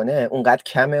تولید میکنه اونقدر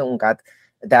کمه، اونقدر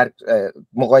در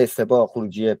مقایسه با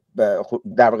خروجی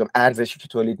در واقع ارزشی که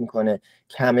تولید میکنه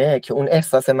کمه که اون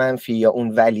احساس منفی یا اون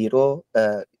ولی رو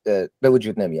به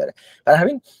وجود نمیاره. برای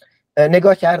همین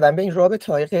نگاه کردن به این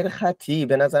رابطه‌های غیر خطی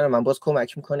به نظر من باز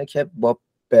کمک میکنه که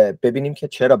ببینیم که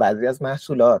چرا بعضی از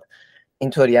محصولات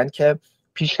اینطورین که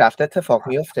پیشرفت اتفاق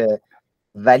میفته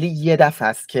ولی یه دفعه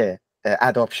است که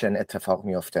اداپشن اتفاق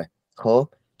میفته. خب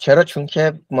چرا؟ چون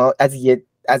که ما از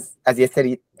یه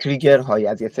سری تریگر های،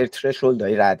 از یه سری ترشولد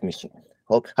های رد میشیم.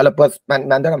 خب حالا باز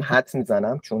من دارم حدس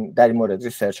میزنم چون در این مورد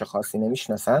ریسرچ خاصی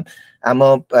نمیشناسم،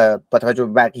 اما با توجه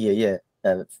به بقیه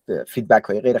فیدبک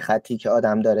های غیر خطی که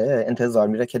آدم داره انتظار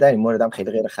میره که در این مورد هم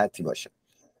خیلی غیر خطی باشه.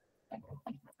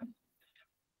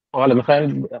 حالا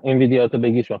میخوایم این ویدیوهاتو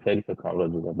بگی، چون خیلی فکر کنم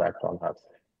راجع به بک‌گراند هست.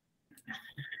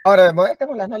 آره ما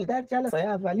احتمالاً در جلسه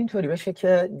اول اینطوری بشه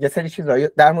که یه سری چیزایی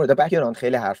در مورد بک‌گراند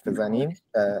خیلی حرف بزنیم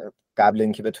قبل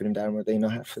اینکه بتونیم در مورد اینا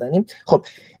حرف بزنیم. خب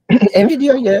این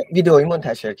ویدیویی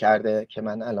منتشر کرده که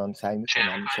من الان سعی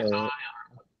می‌کنم که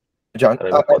جان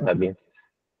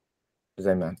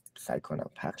من سعی کنم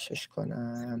پخشش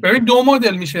کنم. ببین دو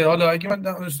مدل میشه. حالا اگه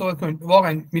من صحبت کنیم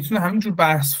واقعا میتونه همینجور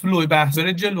بحث فلوی بحث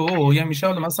بره جلو، یا میشه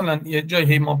حالا مثلا یه جای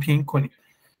هی ما پینگ کنیم.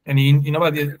 یعنی اینا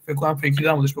باید فکر کنم فکری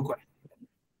در موردش بکنیم.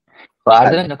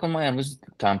 فردا نکن ما امروز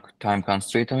تایم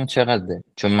کانستریتمون چقدره؟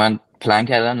 چون من پلان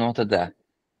کردم 9 تا 10.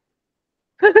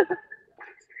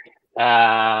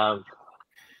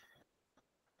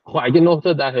 خب اگه 9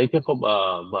 تا 10 که خب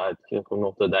باید که خب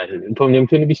 9 تا 10 تو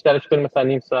نمیتونی بیشترش کنی، مثلا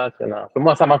نیم ساعت یا نه؟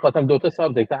 ما مثلا من خواستم 2 تا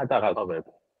سابجکت حداقل کاور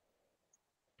کنم.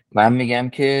 من میگم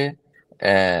که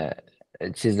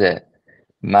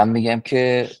من میگم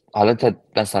که حالا تا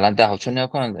مثلا 10 چون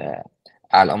نکن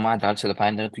الان ما حداقل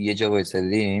 45 دقیقه تو یه جا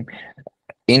وایسادیم.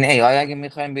 این ای آی اگه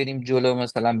میخوایم بریم جلو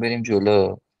مثلا بریم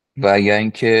جلو، و یا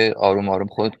اینکه آروم آروم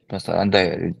خود مثلا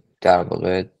در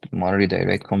واقع ما رو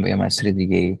ریدایرکت کن به یه مسیر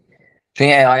دیگه ای. چون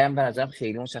این ای آی هم به نظرم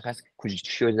خیلی مشخص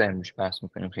چی رو داریم روش بحث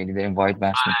میکنیم، خیلی داریم واید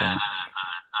بحث میکنیم.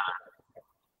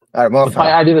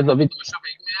 پای علیرضا ویدیوشو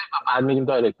بگه و بعد میریم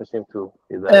دایرکت بشیم تو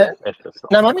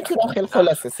نه من میتونم خیلی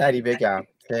خلاصه سریع بگم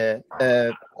که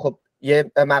خب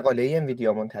یه مقاله این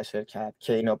ویدیو منتشر کرد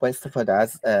که اینا با استفاده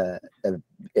از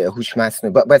هوش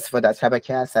مصنوعی با استفاده از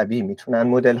شبکه عصبی میتونن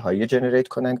مدل هایی جنریت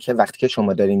کنن که وقتی که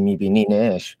شما دارین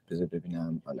میبینینش، بذار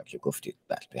ببینم حالا که گفتید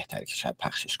بهتره که شب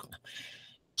پخشش کنم.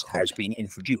 Has been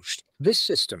introduced. This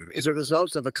system is a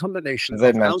result of a combination of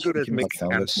algorithmic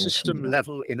and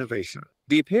system-level innovation.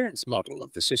 The appearance model of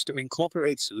the system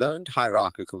incorporates learned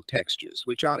hierarchical textures,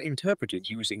 which are interpreted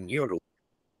using neural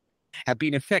have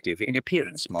been effective in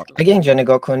appearance model. اگه اینجا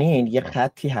نگاه کنین یه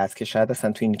خطی هست که شاید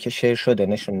اصلا تو این که شیر شده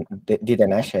نشون دیده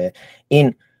نشه.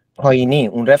 این پایینی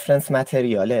اون رفرنس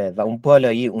متریاله و اون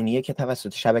بالایی اونیه که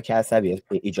توسط شبکه عصبی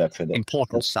ایجاد شده.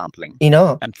 Important sampling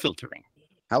اینا and filtering.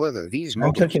 However, these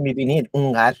همونطور که میبینید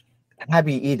اونقدر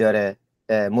طبیعی داره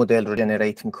مدل رو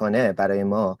جنریت میکنه برای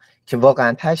ما که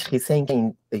واقعا تشخیص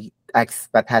این عکس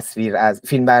و تصویر از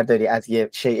فیلم برداری از یه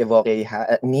شیء واقعی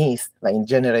نیست و این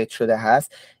جنریت شده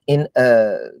هست، این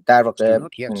در واقع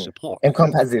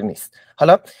امکان پذیر نیست.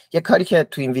 حالا یه کاری که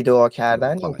تو این ویدیو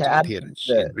کردن این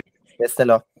که به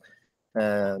اصطلاح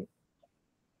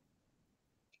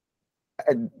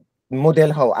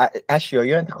مدل ها و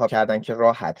اشیایی رو انتخاب کردن که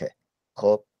راحته.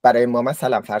 خب برای ما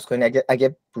مثلا فرض کنید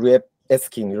اگه روی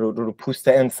اسکین رو پوست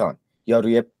انسان یا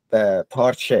روی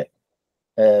پارچه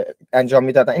انجام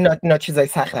میدادن اینا چیزای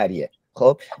سخت‌تریه.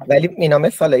 خب ولی اینا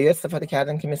مثالایی استفاده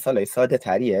کردن که مثالای ساده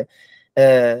تریه،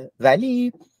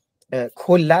 ولی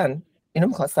کلا اینو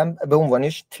می‌خواستم به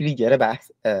عنوانش تریگر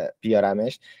بحث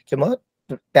بیارمش که ما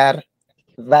در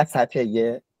وسط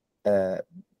یه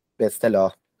به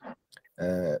اصطلاح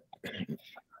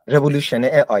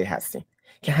رولوشن AI هستیم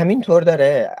که همینطور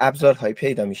داره ابزارهایی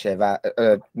پیدا میشه و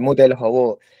مدل ها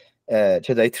و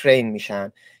چیزایی ترین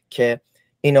میشن که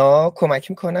اینا کمک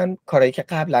میکنن کارهایی که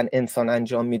قبلا انسان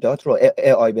انجام میداد رو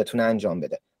AI بتونه انجام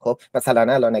بده. خب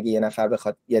مثلا الان اگه یه نفر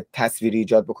بخواد یه تصویری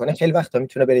ایجاد بکنه خیلی وقتا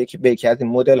میتونه بره یکی از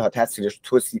این مدل ها تصویرش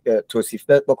توصیف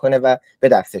بکنه و به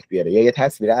دستش بیاره، یا یه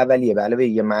تصویر اولیه به علاوه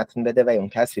یه متن بده و اون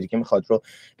تصویری که میخواد رو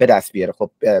به دست بیاره.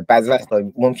 خب بعضی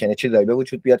وقتا ممکنه چیزایی به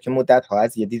وجود بیاد که مدت ها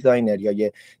از یه دیزاینر یا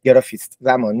یه گرافیست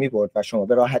زمان میبرد و شما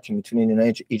به راحتی میتونید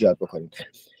اینا ایجاد بکنید.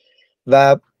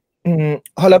 و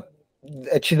حالا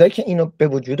چیزایی که اینو به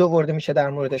وجود آورده میشه در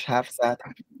موردش حرف زد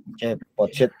که با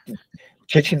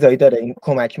چه چیزایی داره این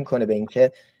کمک میکنه به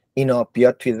اینکه اینا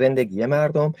بیاد توی زندگی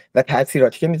مردم و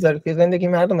تاثیراتی که میذاره توی زندگی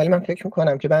مردم. ولی من فکر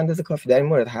میکنم که به اندازه کافی در این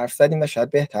مورد حرف زدیم و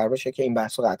شاید بهتر باشه که این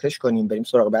بحث رو قطعش کنیم، بریم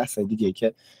سراغ بحث دیگه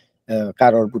که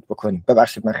قرار بود بکنیم.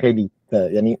 ببخشید من خیلی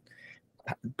یعنی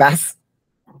بحث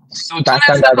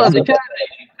استفاده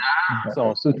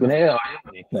کردیم ستونه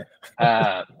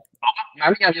من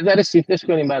میگم یه ذره شیفتش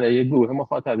کنیم برای یه گروه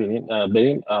مخاطبین،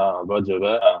 بریم راجع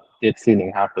به دد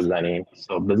سیلینگ حرف بزنیم.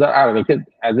 بذار علاوه که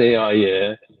از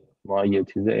AI ما یه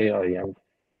چیز AI هم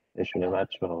نشونه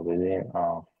بچه‌ها بدیم.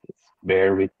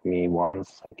 Bear with me one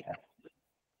second.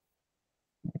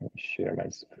 Share my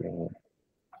screen.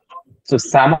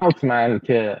 سم آلتمن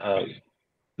که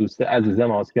دوست عزیز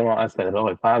ماست که ما از طریق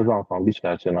آقای فرزان خان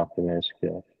بیشتر شناختیمش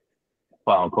که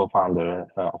کوفاندر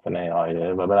OpenAI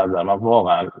و به نظر من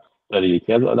واقعا داره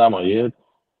یکی از آدمای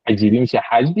عجیبی میشه.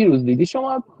 حج دیروز دیدی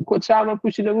شما کت شلوار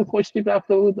پوشیده بود خوشتیپ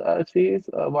رفته بود چیز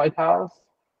وایت هاوس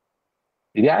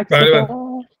دیدی عکس؟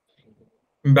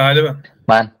 بله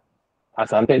من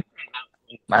اصلا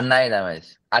من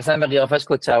ندیدمش اصلا، به قیافش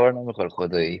کت شلوار نمیخوره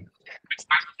خدایی.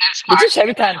 چه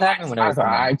شبیه تنتن میمونه مثلا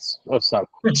عکس اصلا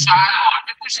شلوار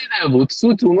پوشیده بود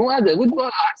ستون اومده بود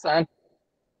بالا اصلا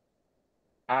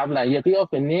قبلا یه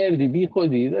قیافه نردی بی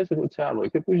خودی داشته بود چرا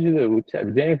که پوشیده بود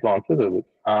چه جیمز باند شده بود.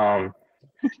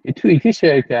 یه توییتی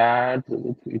شیر کرد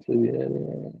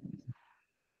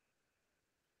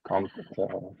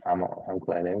هم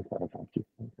کنه نمیکنه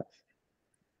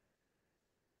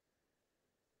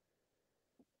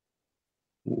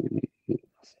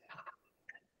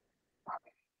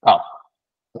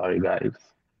sorry guys.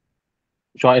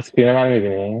 شما اسکرین من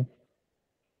میبینی؟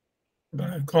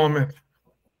 کامل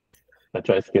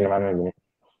بچه ها اسکرین من میبینی؟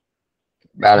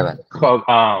 بله. خب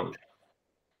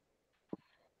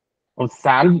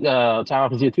سم چند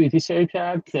وقت توییتی شیر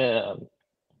کرد که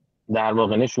در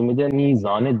واقع نشون میده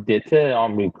میزان دت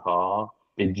آمریکا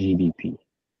به جی دی پی.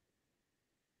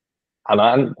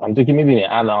 الان همونطور که میبینی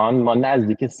الان ما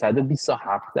نزدیک 127%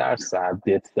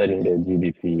 دت داریم به جی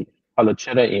دی پی. حالا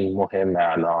چرا این مهمه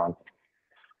الان؟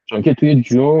 چون که توی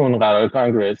جون قرار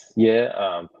کانگرس یه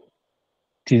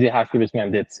چیزی هست که بهش میگن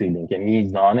دت سیلینگ که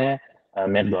میزان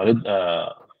مقدار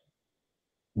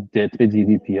دت به جی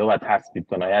دی پی و تصویب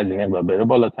کنه از این مقدار بره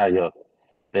بالاتر یا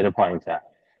بره پایین‌تر.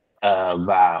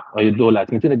 و آیا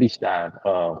دولت میتونه بیشتر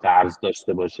قرض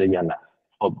داشته باشه یا نه.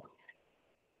 خب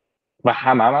و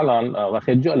هم الان و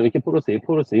خیلی جالبه که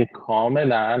پروسه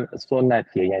کاملا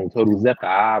سنتیه، یعنی تا روز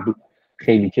قبل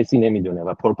خیلی کسی نمیدونه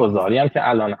و پروپوزالی هم که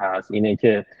الان هست اینه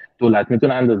که دولت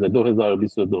میتونه اندازه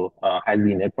 2022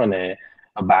 هزینه کنه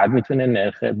و بعد میتونه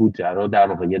نرخ بودجه رو در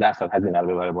واقع 1% هزینه رو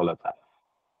ببره بالاتر.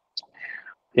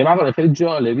 یه مقاله خیلی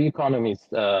جالبی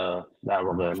اکانومیست در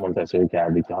واقع منتشر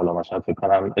کردی که حالا من شاید فکر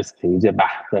کنم استیج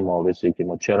بحث ما بشه که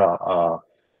ما چرا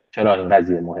این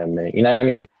قضیه مهمه.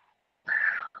 این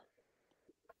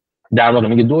در واقع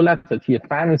میگه دولت توی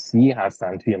فنسی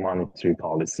هستن توی مانیتری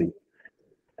پالیسی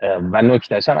و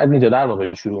نکتهش هم از اینجا در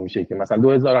واقع شروع میشه که مثلا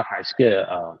 2008 که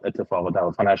اتفاق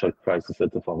در فینانشال کرایسیس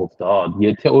اتفاق افتاد،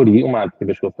 یه تئوری اومد که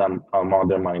بهش گفتم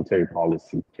مادرن مانیتری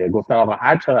پالیسی که گفتن آقا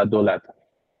هر چقدر دولت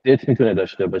دت میتونه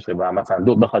داشته باشه و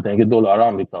مثلا به خاطر اینکه دلار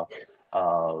آمریکا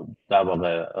در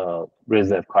واقع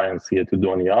رزرو کارنسی تو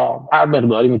دنیا هر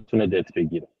مقداری میتونه دت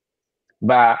بگیره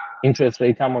و اینترست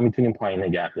ریت هم ما میتونیم پایین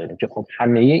نگه داریم که خب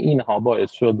همه اینها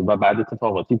باعث شد و بعد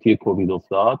اتفاقاتی توی کووید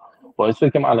افتاد باعث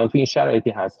شد که ما الان توی این شرایطی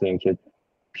هستیم که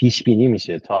پیش بینی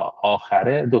میشه تا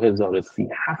آخر 2030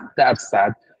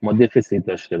 7% ما دفیسیت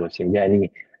داشته باشیم.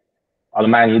 یعنی حالا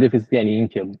معنی دفیسیت یعنی این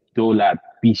که دولت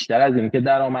بیشتر از این که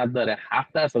درآمد داره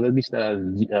 7% بیشتر از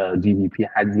جی دی پی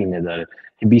هزینه داره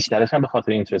که بیشترش هم به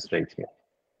خاطر اینترست ریت میاد.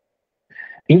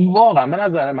 این واقعا به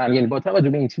نظر من یعنی با توجه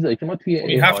به این چیزایی که ما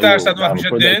توی 7% وقت میشه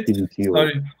دت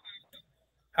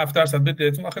 7% به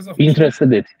دتون اضافه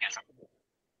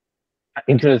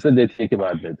اینترست دتی که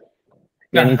باید بده،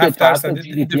 یعنی 7%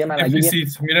 جی دی پی من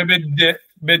دفیسیت میره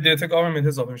به دت گاورمنت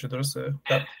اضافه میشه، درسته؟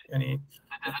 یعنی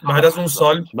بعد از اون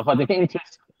سال به خاطر که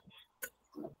اینترست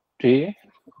چی؟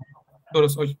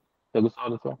 درست. اوکی بگو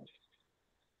سوالتو.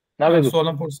 نه بگو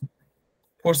سوالم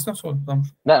پرسیدم سوالم.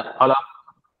 نه حالا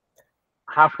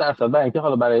 7% برای اینکه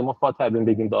حالا برای مخاطبین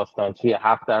بگیم داستان چیه.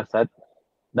 7%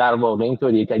 در واقع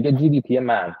اینطوریه که اگه جی دی پی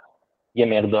من یه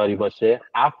مقداری باشه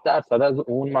 7% از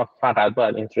اون من فقط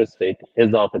باید اینترست ریت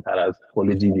اضافه تر از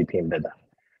کل جی دی پی بدم.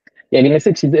 یعنی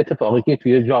مثل چیز اتفاقی که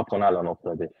توی ژاپن الان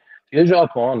افتاده. توی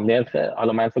ژاپن نرخ،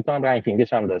 حالا من فکر کنم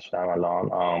رنکینگش هم داشتم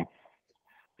الان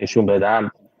نشون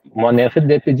بدم، ما نرخ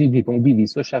دت جی دی پی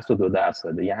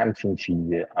 262%، یه همچین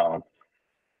چیزیه.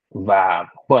 و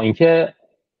با اینکه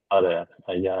آره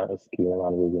اگر اسکرین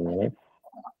من ببینید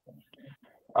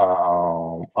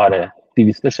آره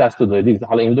 262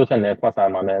 حالا این دو تا نرخ مثلا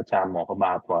من چند ماه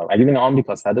بعد اگه ببین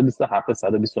آمریکا 127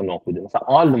 129 بوده، مثلا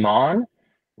آلمان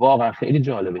واقعا خیلی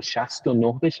جالبه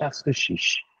 69 به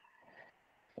 66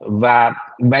 و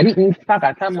ولی این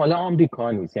فقط هم مال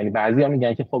آمریکا نیست. یعنی بعضیا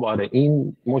میگن که خب آره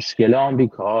این مشکل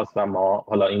آمریکاست و ما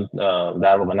حالا این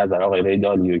در واقع نظر آقای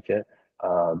ریدالیو که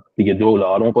دیگه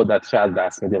دلار اون قدرتش از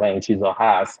دست میده و این چیزا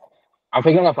هست. من فکر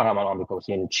نمی‌کنم فقط مال آمریکا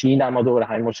باشه، یعنی چین هم دوباره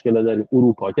همین مشکل داره،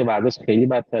 اروپا که وضعش خیلی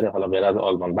بدتره، حالا غیر از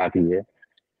آلمان بقیه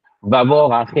و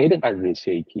واقعا خیلی قضیه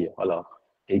شیکیه. حالا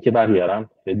شیک بقیه هم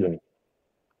بدونید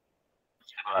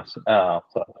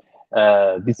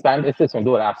دیسپند استیشن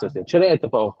دور افسوسه. چرا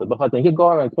اتفاق افتاد؟ به خاطر اینکه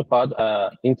گورنمنت میخواد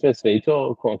اینترست ریت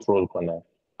رو کنترل کنه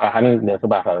و همین نرخ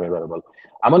بهره میبره بالا.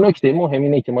 اما نکته مهم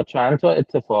اینه که ما چند تا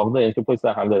اتفاق داریم که پشت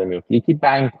سر هم داره میفته. یکی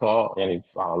بانک ها، یعنی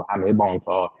همه بانک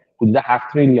ها حدود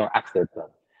 7 تریلیون اسست دارن.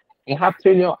 این 7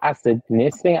 تریلیون اسست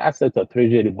نصف این اسست ها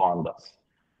تریجری باند است.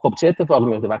 خب چه اتفاقی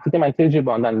میفته وقتی که من تریجری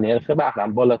باندن نرخ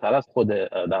بهره‌ام بالاتر از خود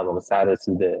در واقع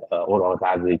سررسید اوراق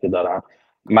قرضه‌ای که دارم،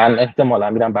 من احتمالاً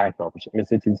میرم بانک ها بشه،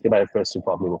 مثل چیزی که برای فرست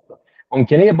ریپابلیک افتاد.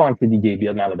 ممکنه یه بانک دیگه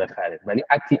بیاد منو بخره ولی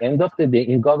at the end of the day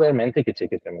این گاورمنت که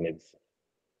چکش می‌نویسه.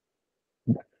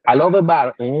 علاوه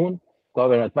بر اون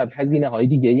گاورمنت باید هزینه‌های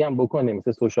دیگه‌ای هم بکنه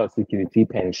مثل سوشال سکیوریتی،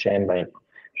 پنشن و این.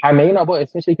 همه اینا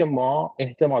باعث میشه که ما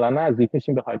احتمالاً نزدیک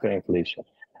میشیم به هایپر اینفلیشن.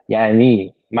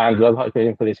 یعنی منظور از هایپر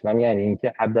اینفلیشن یعنی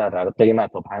اینکه حداقل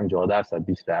قیمت‌ها 50%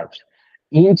 بیشتر بشه.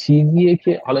 این چیزیه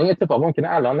که حالا این اتفاق ممکنه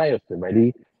الان نیفته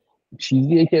ولی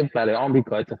چیزیه که برای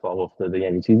آمریکا اتفاق افتاده،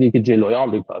 یعنی چیزیه که جلوی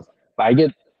آمریکاست و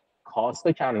اگه کاست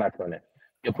کم نکنه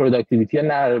یا پروداکتیویتی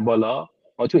نره بالا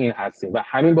ما تو این هستیم و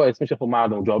همین باعث میشه خب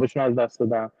مردم جابشون از دست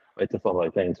بدن و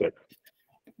اتفاقات اینطور.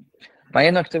 من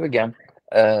یه نکته بگم.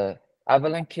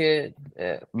 اولا که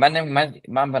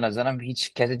من به نظرم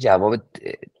هیچ کسی جواب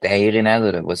دقیقی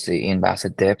نداره واسه این بحث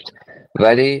دپت،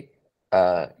 ولی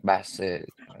بحث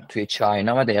توی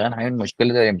چاینا ما دقیقا همین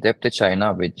مشکل داریم. دپت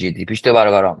چاینا به جی دی پیش 2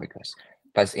 برابر آمریکاست.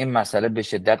 پس این مسئله به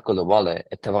شدت گلوباله.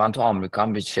 اتفاقا تو آمریکا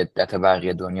هم به شدت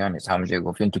بقیه دنیا نیست. همونجوری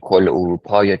گفتیم تو کل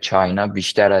اروپا یا چاینا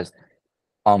بیشتر از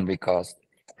آمریکاست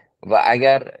و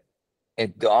اگر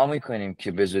ادعا میکنیم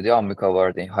که به زودی آمریکا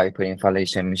وارد این هایپر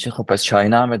اینفلیشن میشه، خب پس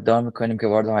چاینا هم ادعا میکنیم که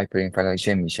وارد هایپر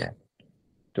اینفلیشن میشه.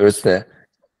 درسته؟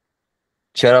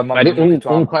 چرا ما ولی می‌بینیم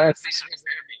اون کارنسیش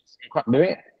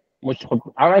ببین خب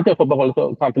اولا که خب به قول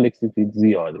تو کامپلکسیتی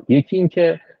زیاده. یکی این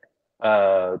که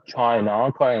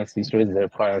چاینا کارنسیش رزرو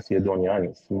کارنسی دنیا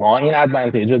نیست. ما این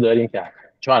ادوانتیج رو داریم که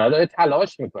چاینا داره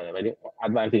تلاش میکنه، ولی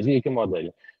ادوانتیجی که ما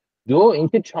داریم. دو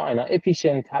اینکه چاینا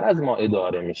افیشنت تر از ما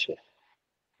اداره میشه.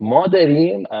 ما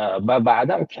داریم و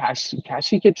بعدم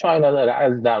کشی که چاینا داره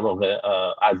از در واقع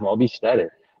از ما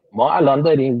بیشتره. ما الان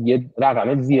داریم یه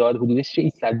رقم زیاد حدود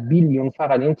 600 بیلیون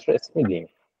فقط اینترست میدیم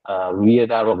روی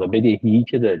در واقع بدهی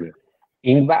که داریم.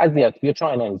 این وضعیت توی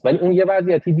چاینا نیست، ولی اون یه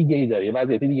وضعیتی دیگه ای داره. یه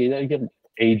وضعیتی دیگه ای داره که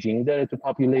ایجینگ داره تو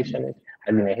پاپولیشن،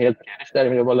 هزینه هلت کیرش داره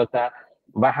میره بالاتر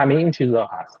و همه این چیزا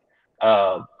هست.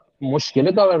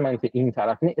 مشکل گاورمنت این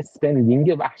طرف این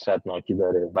اسپندینگ وحشتناکی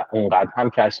داره و اونقدر هم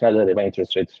کش نداره و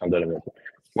اینترست ریتش هم داره میاد.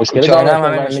 مشکل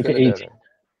گاورمنت اینه که ایجینگ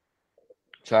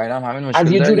چاینا هم همین از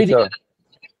مشکل یه جوری داره.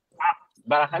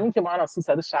 برای همین که ما الان 360%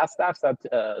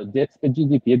 دت به جی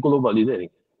دی پی گلوبالی داریم،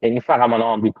 یعنی فقط مال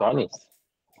آمریکا نیست.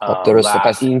 خب درسته،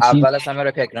 پس اول از همه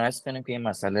ریکگنایز کنیم که این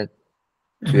مسئله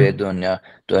توی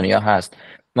دنیا هست.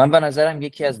 من به نظرم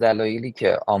یکی از دلایلی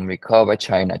که آمریکا و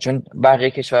چاینا، چون بقیه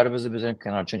کشورها بذاریم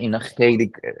کنار، چون اینا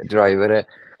خیلی درایور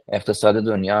اقتصاد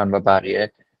دنیا و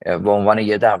بقیه به عنوان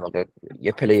یه در واقع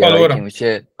یه پلیری که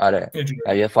میشه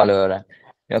یه فالوور.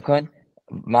 یا کن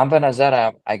من به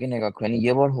نظرم اگه نگاه کنی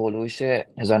یه بار هولوش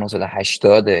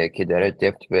 1980 که داره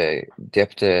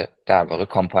دپت در واقع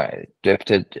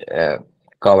دپت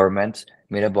گاورمنت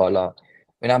میره بالا.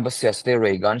 اینم با سیاست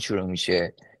ریگان شروع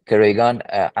میشه که ریگان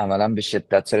عملا به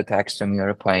شدت سر تکس رو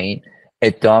میاره پایین،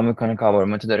 ادعا میکنه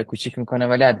گاورمنت داره کوچیک میکنه،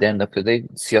 ولی از اند اف دی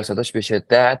سیاستاش به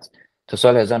شدت تا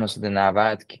سال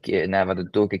 1990 که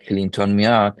 92 که کلینتون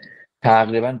میاد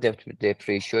تقریبا دپ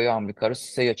ریشیوی آمریکا رو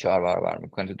 3 یا 4 برابر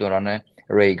میکنه تو دوران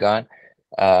ریگان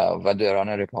و دوران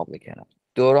ریپابلیکن.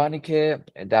 دورانی که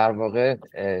در واقع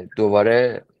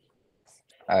دوباره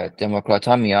دموکرات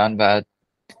ها میان و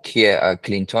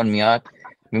کلینتون میاد،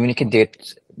 میبینی که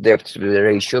دپت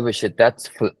ریشیو به شدت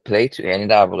پلیت، یعنی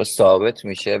در واقع ثابت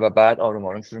میشه و بعد آروم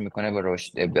آروم شروع میکنه به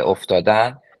رشد، به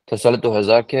افتادن تا سال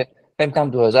 2000 که فکر کنم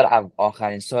 2000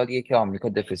 آخرین سالیه که آمریکا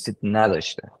دفیسیت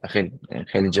نداشته.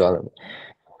 خیلی جالبه.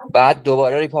 بعد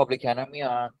دوباره ریپابلیکن ها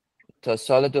میان تا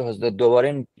سال 2000 دوباره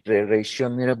این ریشیو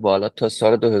میره بالا تا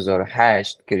سال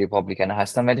 2008 که ریپابلیکن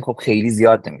هستن، ولی خب خیلی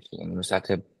زیاد نمیشه، یعنی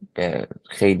سطح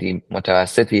خیلی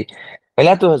متوسطی.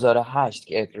 ولی 2008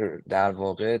 که در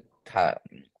واقع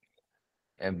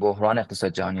بحران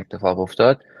اقتصاد جهانی اتفاق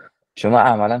افتاد، شما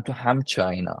عملا تو هم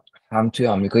چاینا هم توی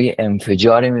آمریکا یه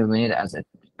انفجاری میبینید از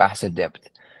بحث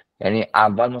دپت. یعنی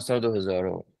اول ما سال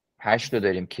 2008 رو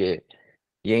داریم که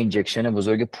یه اینجکشن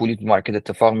بزرگ پولی تو مارکت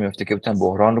اتفاق میفته که بتونن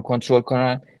بحران رو کنترل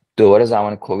کنن. دوباره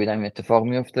زمان کووید هم اتفاق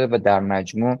میفته و در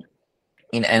مجموع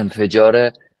این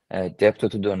انفجار دپت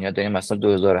تو دنیا داریم مثلا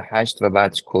 2008 و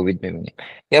بعدش کووید میبینیم.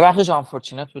 یه وقتش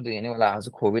آنفورچونت بوده، یعنی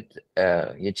لحظه کووید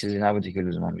یه چیزی نبوده که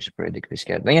لزوما میشه پردیکتش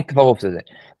کرد و این اتفاق افتاده.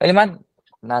 ولی من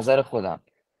نظر خودم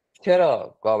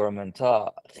چرا گاورمنت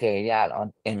ها خیلی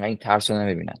الان این ترس رو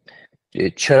نمیبینن؟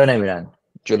 چرا نمیرن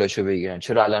جلوشو بگیرن؟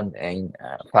 چرا الان این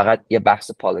فقط یه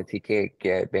بحث پالیتیکه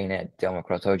که بین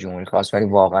دموکرات ها و جمهوری خواست، ولی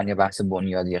واقعا یه بحث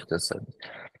بنیادی اقتصادی؟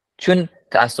 چون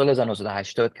تا سال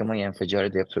 1980 که ما یه انفجار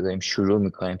دپت رو داریم شروع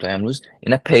میکنیم تا امروز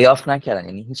اینا پیاف نکردن،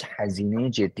 یعنی هیچ هزینه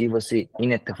جدی واسه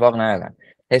این اتفاق ندادن،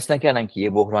 حس نکردن که یه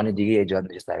بحران دیگه ایجاد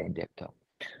بشه سر این دپت ها.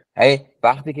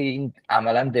 وقتی که این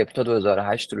عملا دپت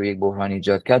 2008 رو یک بحران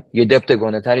ایجاد کرد، یه دپت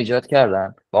گنده‌تر ایجاد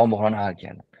کردن و اون بحران حل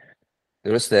کردن.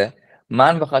 درسته؟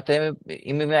 من به خاطر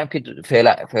این میبینم که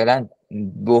فعلا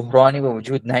بحرانی به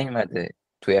وجود نیومده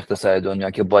توی اقتصاد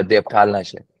دنیا که با دپت حل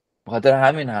نشه. به خاطر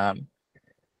همین هم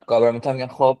گاورمنت ها میگن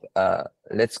خب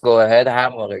let's go ahead، هر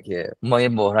موقع که ما یه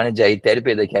بحران جدیدتری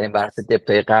پیدا کردیم بر اساس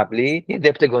دپت‌های قبلی، یه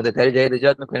دپت گنده‌تری جدید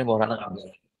ایجاد میکنیم بحران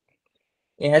قبلی.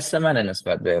 این حس منه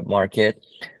نسبت به مارکت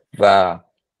و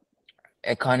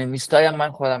اکانومیستای هم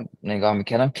من خودم نگاه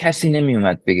میکردم، کسی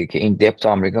نمیومد بگه که این دپت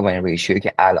آمریکا با این ریشیویی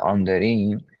که الان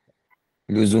داریم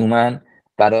لزوما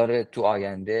قراره تو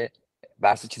آینده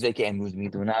بحث چیزایی که امروز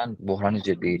میدونن بحران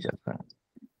جدی ایجاد کنن.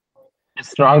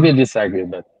 strongly disagree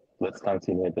but let's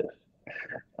continue this.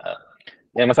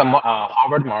 یعنی مثلا ما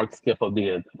هاروارد مارکس که خب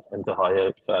دیگه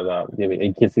انتهای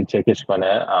این کسی چکش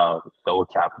کنه دو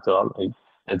کپیتال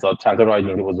ازاد چند تا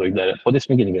رایدینگ بزرگ داره، خودش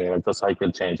میگه دیگه تا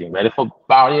سایکل چنجینگ، ولی خب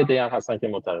بقیه دیگه هم هستن که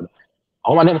معترضن.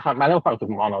 آقا من نمیخوام که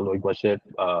مونولوگ باشه،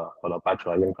 حالا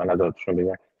بچه‌ها میگن نظرشون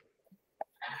بگن.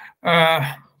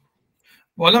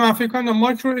 والا من فکر کنم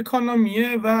مایکرو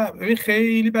اکونومیه و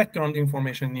خیلی بک‌گراند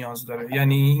اینفورمیشن نیاز داره.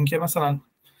 یعنی اینکه مثلا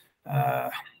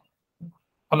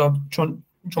حالا چون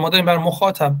شما داریم برای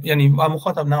مخاطب، یعنی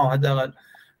مخاطب نه حداقل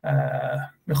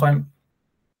میخوایم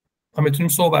ما میتونیم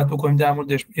صحبت بکنیم در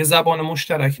موردش. یه زبان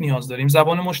مشترک نیاز داریم.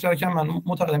 زبان مشترک هم من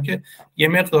معتقدم که یه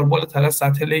مقدار بالاتر از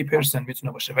سطح لی پرسن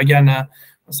میتونه باشه، وگرنه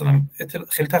مثلا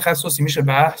خیلی تخصصی میشه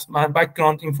بحث. من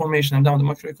بک‌گراند اینفورمیشنم در مورد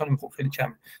ماکرو اکونومی خب خیلی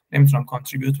کم، نمیتونم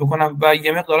کانتریبیوت بکنم و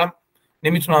یه مقدارم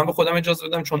نمیتونم به خودم اجازه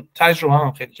بدم چون تجربه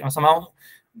هم خیلی کم. مثلا من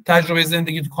تجربه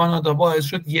زندگی تو کانادا باعث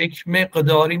شد یک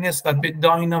مقداری نسبت به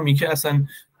داینامیک اصلا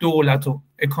دولت و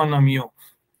اکونومی و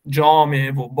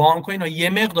جامعه و بانک و اینا یه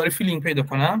مقداری فیلینگ پیدا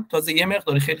کنم، تازه یه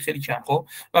مقداری خیلی خیلی کم. خب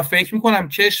و فکر میکنم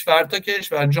کشور تا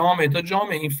کشور، جامعه تا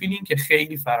جامعه این فیلینگ که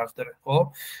خیلی فرق داره.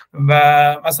 خب و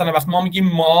مثلا وقتی ما میگیم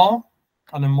ما،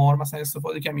 حالا ما مثلا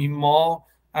استفاده کنیم ما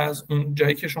از اون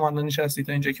جایی که شما الان نشستید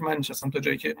تا اینجایی که من نشستم تا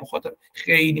جایی که مخاطب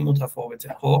خیلی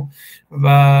متفاوته. خب و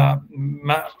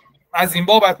من از این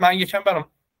بابت من یکم برام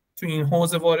تو این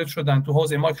حوزه وارد شدن، تو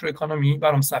حوزه ماکرو اکونومی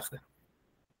برام سخته.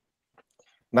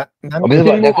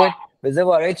 بذار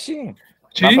وارد چی؟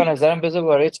 من به نظرم بذار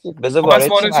وارد چی؟ بذار وارد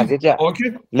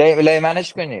چی؟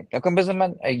 لیمنش کنیم. نکن بذار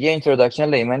من یه اینتروداکشن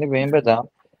لیمنی به این بدم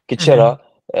که چرا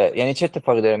یعنی چه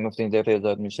اتفاقی داره میفته این دفعه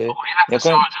ایجاد میشه.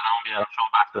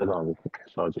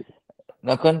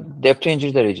 نکن دفعه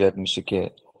اینجوری داره ایجاد میشه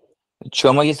که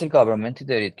شما یه سری گاورمنتی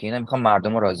دارید که اینا میخوان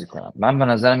مردم رو راضی کنن. من به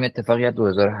نظرم یه اتفاقی از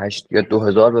 2008 یا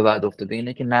 2000 به بعد افتاده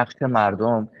اینه که نقش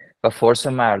مردم و فورس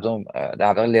مردم در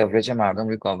واقع لیورج مردم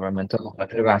روی گاورمنت ها به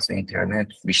خاطر بحث اینترنت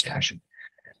بیشتر شد.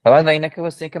 و بعد اینا که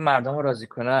واسه اینکه مردم رو راضی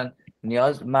کنن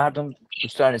مردم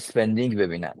دوست دارن اسپندینگ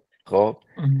ببینن. خب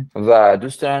و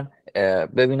دوست دارن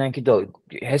ببینن که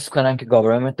حس کنن که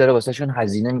گاورمنت داره واسهشون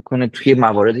هزینه میکنه توی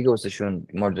مواردی که واسهشون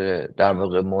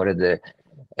مورد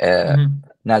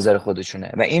نظر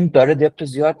خودشونه و این داره دپت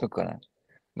زیاد میکنه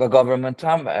و گاورمنت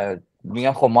هم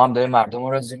میگن خب ما هم داریم مردم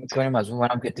رو راضی میکنیم، از اون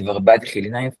هم که اتفاق بدی خیلی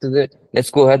نیفتاده، let's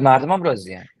go ahead مردم هم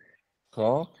راضی هن.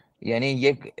 خب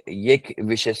یعنی یک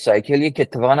ویش سایکلی که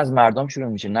اتفاقا از مردم شروع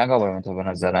میشه نه گاورمنت ها به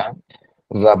نظرم.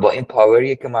 و با این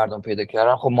پاوری که مردم پیدا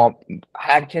کردن خب ما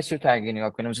هر کسی رو ترجیح نگاه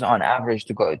کنیم مثلا آن اوریج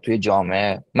توی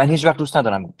جامعه، من هیچ وقت دوست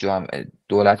ندارم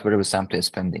دولت بره به سمت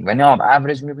اسپندینگ و نه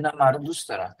اوریج میبینم مردم دوست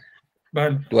دارن.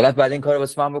 بله دولت بعد این کارو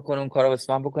واسه من بکنه اون کارو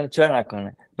واسه من بکنه، چرا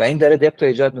نکنه؟ و این داره دپت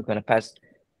ایجاد میکنه. پس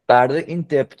بعد این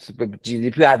دپت به جی دی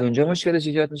پی از اونجا مشکلش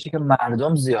ایجاد میشه که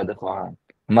مردم زیاده خواهن،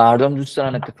 مردم دوست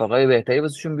دارن اتفاقای بهتری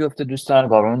واسهشون بیفته، دوست دارن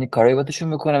گاورمنت کارایی واسهشون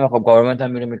میکنه و خب گاورمنت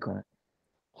هم میکنه.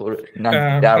 خب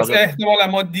در واقع احتمالاً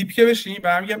ما دیپ که بشیم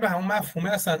برمیگردیم به همون مفهوم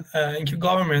اصلا اینکه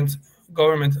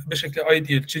گاورمنت به شکل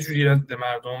ایدیال چه جوری رد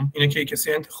مردم اینه که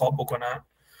کسی انتخاب بکنن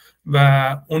و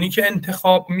اونی که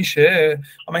انتخاب میشه.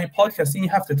 من این پادکست این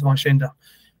هفته تو شنیدم،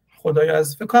 خدایا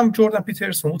از فکر کنم جردن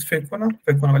پیترسون بود، فکر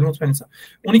کنم ولی مطمئن نیستم.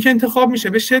 اونی که انتخاب میشه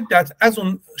به شدت از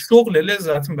اون شغل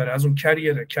لذت میبره، از اون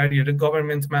کریر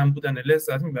گاورمنت من بودن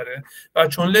لذت میبره و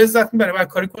چون لذت میبره باید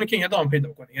کاری کنه که این ادامه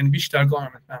پیدا کنه، یعنی بیشتر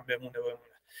گاورمنت من بمونه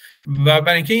و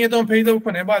برای اینکه این ادامه پیدا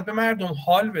بکنه باید به مردم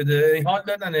حال بده. این حال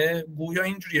دادن گویا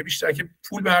اینجوریه بیشتر که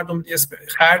پول به مردم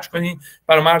خرج کنی،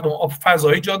 برای مردم فضا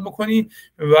ایجاد بکنی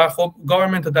و خب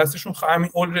گاورمنت دستشون همین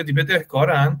اولردی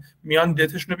بدهکارن، میان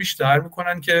دتشون رو بیشتر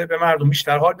میکنن که به مردم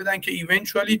بیشتر حال بدن که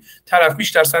ایونچوالی طرف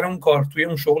بیشتر سر اون کار توی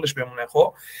اون شغلش بمونه.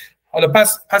 خب حالا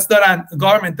پس دارن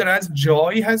گاورمنت داره از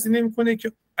جایی هزینه میکنه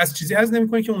که از چیزی هزینه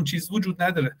میکنه که اون چیز وجود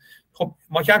نداره. خب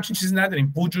ما که همچین چیزی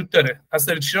نداریم، وجود داره، پس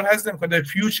داره چی رو هزینه میکنه؟ داره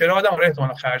فیوچر آدم رو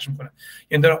احتمالاً خرج میکنه،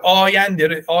 یعنی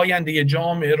داره آینده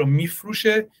جامعه رو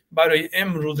میفروشه برای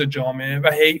امروز جامعه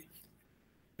و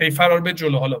هی فرار به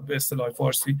جلو، حالا به اصطلاح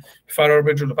فارسی فرار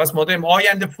به جلو. پس ما داریم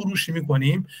آینده فروشی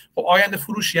میکنیم. خب آینده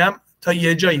فروشی هم تا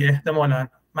یه جایی احتمالاً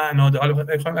معنا داره. حالا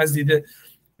بخوایم از دید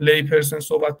لی پرسن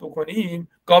صحبت بکنیم،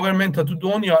 گاورمنت ها تو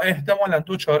دنیا احتمالاً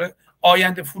دوچاره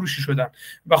آینده فروشی شدن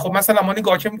و خب مثلا ما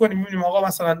نگاه می‌کنیم می‌بینیم آقا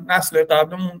مثلا نسل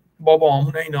قبلمون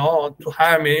بابامون اینا تو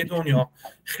همه دنیا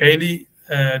خیلی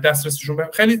دسترسشون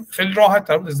خیلی خیلی راحت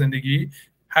تر بود زندگی،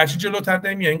 هرچی جلوتر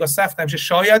داریم میایم انگار سخت میشه.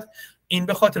 شاید این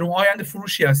به خاطر اون آینده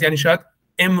فروشی است، یعنی شاید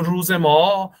امروز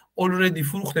ما اولردی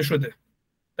فروخته شده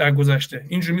در گذشته.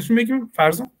 اینجوری میتونیم بگیم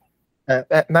فرضاً.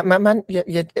 من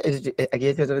اگه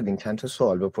اجازه بدین چند تا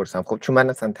سوال بپرسم. خب چون من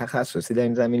اصلا تخصصی در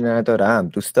این زمینه ندارم،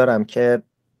 دوست دارم که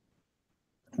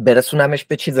برسونمش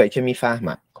به چیزایی که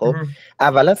میفهمم. خب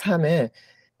اول از همه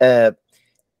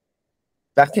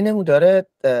وقتی نمودار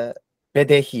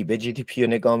بدهی به جی دی پی رو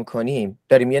نگاه میکنیم،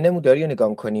 داریم یه نموداری رو نگاه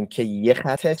میکنیم که یه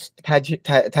خط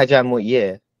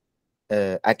تجمعیه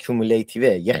اکومولیتیوه،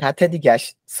 یه خط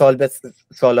دیگهش سال به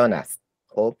سالانه است.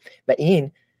 خب و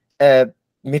این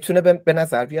میتونه به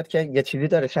نظر بیاد که یه چیزی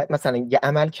داره، شاید مثلا یه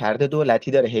عمل کرده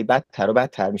دولتی داره هی بدتر و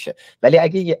بدتر میشه، ولی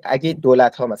اگه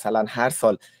دولت ها مثلا هر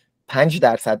سال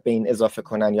 5% به این اضافه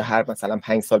کنن یا هر مثلا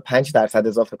 5 سال 5%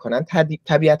 اضافه کنن،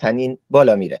 طبیعتا این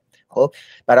بالا میره. خب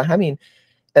برای همین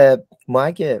ما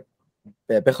اگه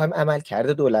بخوایم عملکرد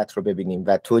دولت رو ببینیم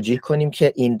و توجیه کنیم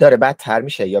که این داره بدتر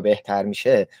میشه یا بهتر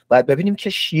میشه، باید ببینیم که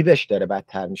شیبش داره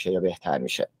بدتر میشه یا بهتر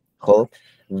میشه. خب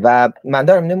و من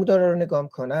دارم نمودار رو نگاه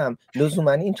کنم،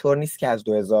 لزوما اینطور نیست که از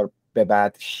 2000 به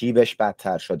بعد شیبش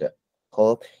بدتر شده.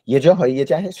 خب یه جاهایی یه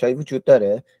جهشایی وجود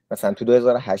داره، مثلا تو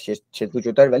 2008 چیز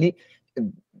وجود داره، ولی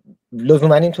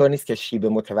لزوما اینطور نیست که شیب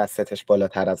متوسطش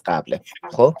بالاتر از قبله.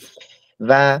 خب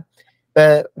و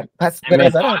پس به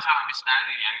نظرم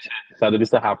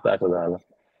 127 درصد الان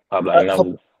قبلا این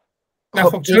نبود. نه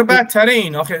خب چرا بدتره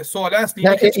این؟ آخه سوال اصلی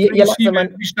اینه که چرا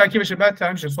بیشتر که بشه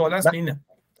بدتر میشه. سوال اصلی اینه.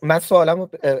 من سوالمو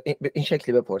این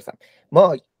شکلی بپرسم.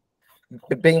 ما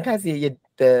به این قضیه یه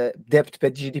دپت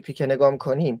به جی دی پی که نگاه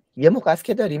کنیم، یه موقع است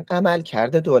که داریم عمل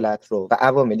کرده دولت رو و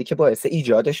عواملی که باعث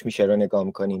ایجادش میشه رو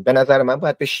نگاه کنیم. به نظر من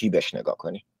باید به شیبش نگاه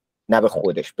کنیم، نه به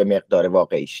خودش، به مقدار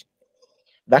واقعیش.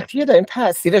 وقتی داریم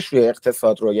تاثیرش روی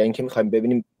اقتصاد رو، یا اینکه میخوایم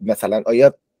ببینیم مثلا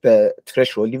آیا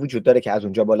ترشولدی وجود داره که از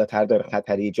اونجا بالاتر داره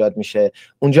خطری ایجاد میشه،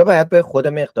 اونجا باید به خود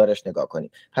مقدارش نگاه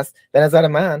کنیم. پس به نظر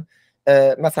من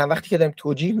مثلا وقتی که داریم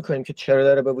توجیه میکنیم که چرا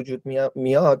داره به وجود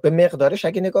میاد، به مقدارش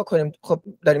اگه نگاه کنیم، خب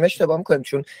داریم اشتباه میکنیم،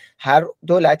 چون هر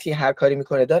دولتی هر کاری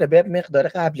میکنه داره به مقدار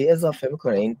قبلی اضافه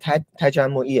میکنه. این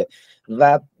تجمعیه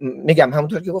و میگم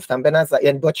همونطور که گفتم به نظر،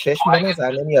 یعنی با چشم به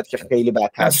نظر نمیاد که خیلی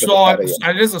بدتر شده.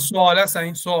 سوال اصلا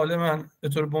این سوال من به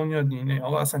طور بنیادینه،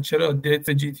 آقا اصلا چرا دت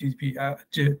جی تی پی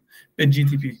به جی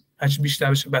تی پی هرچی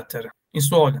بیشتر بشه بدتره؟ این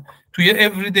سوال توی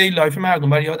اوریدی لایف مردم،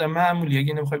 برای آدم معمولی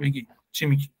اگه نمیخوای بگی چی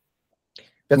میگی؟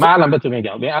 من الان بهتون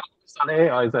میگم. ببین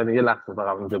ساله آیزن یه لحظه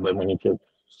فقط اونجا بمونید که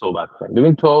صحبت کنیم.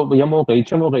 ببین تو یه موقعی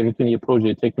چه موقعی میتونی یه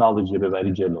پروژه تکنولوژی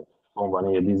ببری جلو به عنوان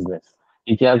یه بیزنس؟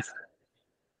 یکی از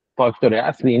فاکتور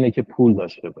اصلی اینه که پول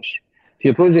داشته باشی.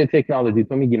 توی پروژه تکنولوژی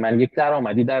تو میگی من یک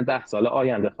درآمدی در 10 سال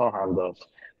آینده خواهم داشت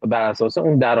و بر اساس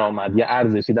اون درآمد یه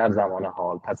ارزشی در زمان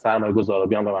حال، پس سرمایه‌گذارا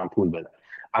بیان به من پول بدن.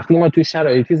 وقتی ما توی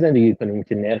شرایطی زندگی کنیم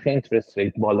که نرخ اینترست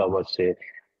ریت بالا باشه،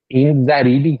 این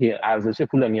ضریبی که ارزش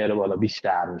پول میاره بالا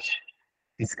بیشتر میشه،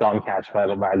 دیسکانت کش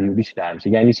ولیو بیشتر میشه.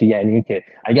 یعنی چی؟ یعنی که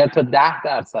اگر تا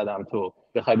 10% هم تو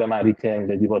بخوای به من ریترن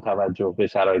بدی با توجه به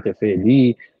شرایط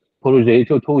فعلی، پروژه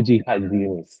تو توجیه پذیر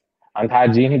نیست. من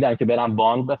ترجیح میدم که برم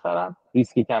باند بخرم،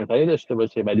 ریسکی کمتری داشته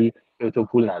باشه ولی به تو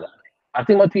پول ندم.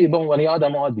 وقتی ما توی به عنوان یه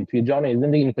آدم عادی توی جامعه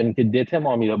زندگی میکنیم که دت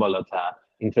ما میره بالاتر،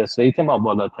 اینترست ریت ما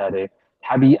بالاتره،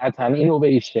 طبیعتاً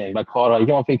اینویشن و کارهایی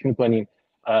که ما فکر میکنیم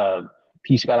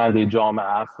پیش برنده جامعه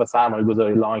است و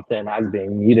سرمایه‌گذاری لانگ ترم از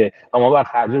بین میره و ما باید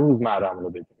خرج روزمره‌مون رو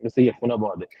بدیم. مثل یه خونه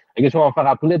باده، اگه شما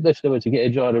فقط پولت داشته باشی که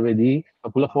اجاره بدی و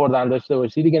پول خوردن داشته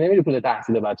باشی، دیگه نمیری پول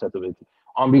تحصیل بچه‌تو بدی.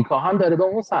 آمریکا هم داره به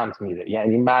اون سمت میره.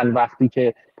 یعنی من وقتی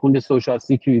که پول سوشال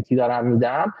سکیوریتی دارم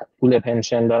میدم، پول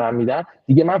پنشن دارم میدم،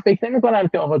 دیگه من فکر نمی‌کنم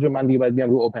که آقا جون من دیگه باید بیام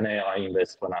رو اوپن ای آی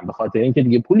اینوست کنم، به خاطر اینکه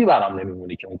دیگه پولی برام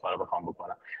نمیمونه که اون کارو بخوام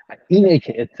بکنم. اینه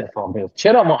که اتفاق میفته.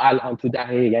 چرا ما الان تو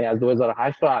دهه، یعنی از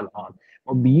 2008 تا الان،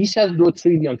 ما بیش از 2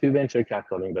 تریلیون توی ونچر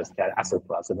کپیتال اینوست کردیم، اسید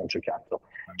ونچر کپیتال.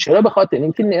 چرا؟ به خاطر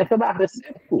اینکه نرخ بهره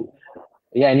صفر بود.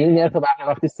 یعنی نرخ بهره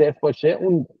وقتی صفر باشه،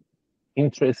 اون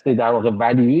اینترست در واقع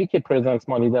ولیویی که پرزنت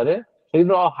مانی داره خیلی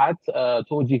راحت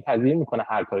توجیه پذیر میکنه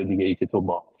هر کار دیگه ای که تو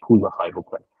با پول بخوای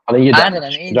بکنی. حالا یه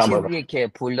این چیزیه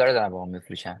که پول داره در واقع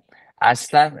میفروشن.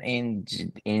 اصلا این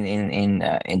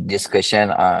دیسکشن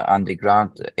آن دی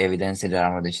گراوند اوییدنسی در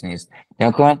موردش نیست.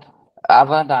 نکن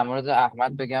اولا در مورد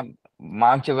احمد بگم،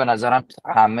 من که به نظرم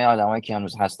همه آدمایی که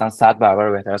امروز هستن 100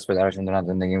 برابر بهتر از پدرشون دارن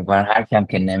زندگی میکنن. هر کم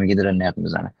که نمیگه داره نق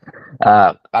میزنه.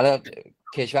 حالا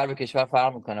کشور به کشور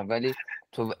فرق میکنه، ولی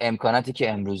تو امکاناتی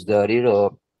که امروز داری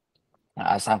رو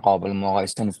اصلا قابل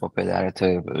مقایسه نیست با پدرت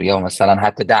یا مثلا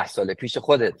حتی 10 سال پیش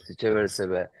خودت، چه برسه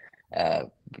به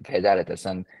پدرت.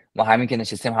 اصلا ما همین که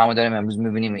نشستیم همه داریم امروز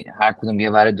میبینیم، هر کدوم یه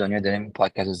ور دنیا داریم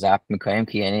پادکست رو ضبط میکنیم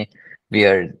که یعنی we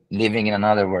are living in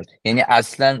another world. یعنی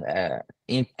اصلا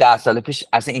این 10 سال پیش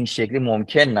اصلا این شکلی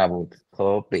ممکن نبود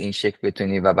خب به این شکل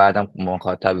بتونی و بعدم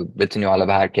مخاطب بتونی حالا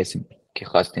به هر کسی که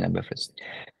خواستین بفرستی.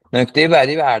 نکته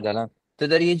بعدی به اردلان، تو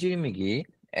داری یه جوری میگی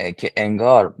که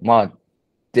انگار ما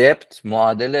دپت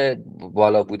معادل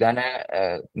بالا بودن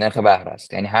نرخ بهره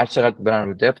است، یعنی هر چقدر برن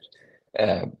رو دپت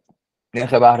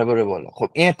نرخ بهره بره بالا. خب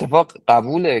این اتفاق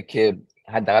قبوله که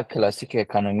حداقل کلاسیک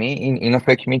اکانومی اینو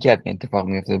فکر میکرد این اتفاق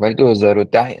میفته، ولی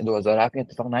 2010 2007 این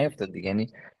اتفاق نیفتاد دیگه. یعنی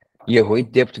یهویی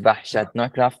دپت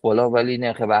وحشتناک رفت بالا ولی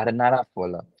نرخ بهره نرفت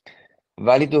بالا.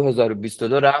 ولی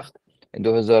 2022 رفت،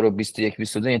 2021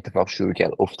 22 این اتفاق شروع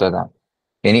کرد افتادن.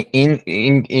 یعنی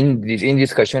این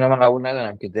دیسکشن رو من قبول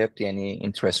ندارم که دپت یعنی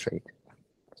اینترست ریت.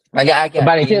 مگه اگر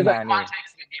برای اینکه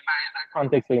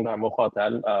کانتکست این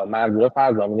مخاطب منظور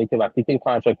فرضم اینه که وقتی که این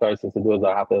فاینانشال کرایسیس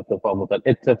 2007 اتفاق افتاد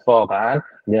اتفاقا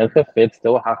نرخ فد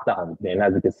 3.7 بود، یعنی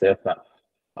نزدیک صفر.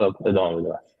 حالا ادامه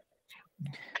بده.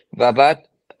 و بعد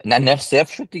نه نرخ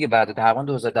صفر شد دیگه، بعد تقریبا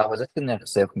 2012 که نرخ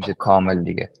صفر میشه کامل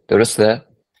دیگه، درسته؟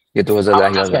 یا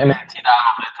 2010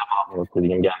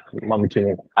 ما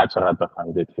میتونیم هر چقدر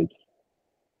بخوایم فکر.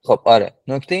 خب آره،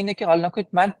 نکته اینه که حالا نکنید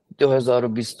من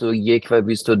 2021 و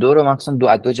 22 رو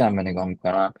مثلا دو جنبه نگاه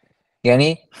میکنم،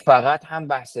 یعنی فقط هم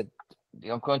بحث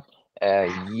یا کن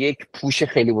یک پوش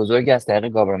خیلی بزرگی از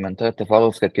طریق گاورمنت ها اتفاق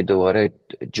افتاد که دوباره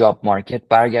جاب مارکت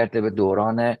برگرده به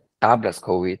دوران قبل از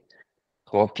کووید.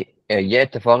 خب که یه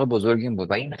اتفاق بزرگی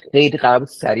بود و این خیلی قرار بود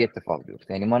سریع اتفاق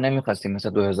بیفته، یعنی ما نمیخواستیم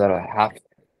مثلا 2007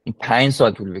 این 5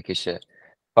 سال طول بکشه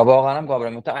و واقعا هم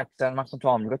گاورمنت ها اکثر مثلا تو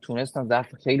آمریکا تونستن در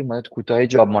خیلی مدت کوتاه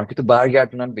جاب مارکت رو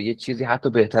برگردونن به یه چیزی حتی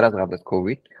بهتر از قبل از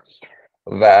کووید.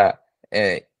 و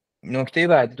نکته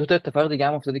بعدی دو تا اتفاق دیگه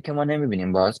هم افتاده که ما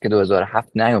نمیبینیم باز که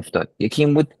 2007 نیفتاد. یکی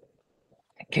این بود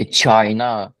که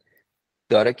چاینا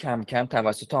داره کم کم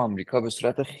توسط آمریکا به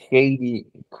صورت خیلی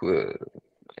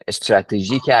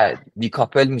استراتژیک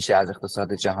دیکاپل میشه از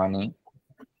اقتصاد جهانی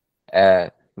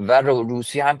و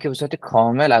روسیه هم که به صورت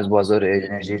کامل از بازار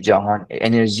انرژی جهان،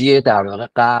 انرژی در واقع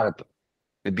غرب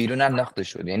به بیرون انداخته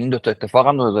شد. یعنی این دو تا اتفاق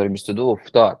هم 2022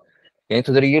 افتاد. یعنی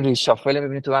تو داری یه ریشافل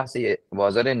می‌بینی تو بحث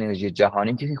بازار انرژی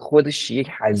جهانی که خودش یک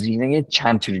هزینه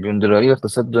چند تریلیون دلاری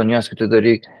اقتصاد دنیا است که تو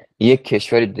داری یک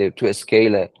کشوری تو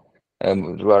اسکیل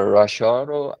راشا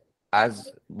رو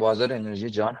از بازار انرژی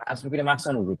جهان حذف می‌کنی،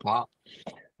 مثلا اروپا،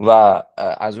 و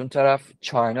از اون طرف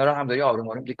چاینا رو هم داری آروم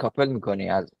آروم دیکاپل می‌کنی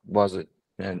از بازار.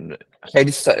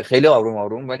 خیلی آروم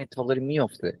آروم ولی اتفاق داره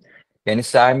میفته. یعنی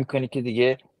سعی می‌کنی که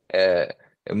دیگه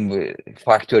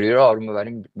فاکتوری رو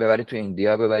آروم ببری تو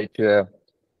ایندیا، ببری تو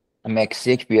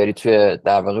مکزیک، بیاری تو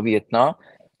در واقع ویتنام.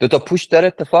 دو تا پوش داره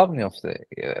اتفاق میفته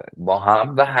با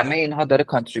هم و همه اینها داره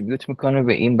کانتریبیوت میکنه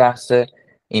به این بحث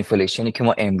اینفلیشنی که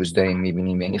ما امروز داریم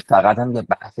میبینیم. یعنی فقط هم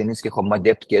بحث نیست که خب ما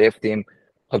دپت گرفتیم،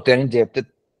 خب دارین دپت،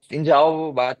 این جواب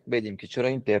رو باید بدیم که چرا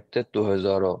این دپت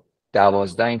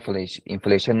 2012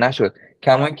 اینفلیشن نشد.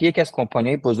 کما اینکه یکی از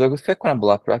کمپانی‌های بزرگ فکر کنم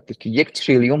بلاک راک که 1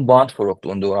 تریلیون باند فروخت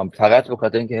اون دوران فقط به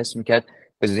خاطر اینکه حس می‌کرد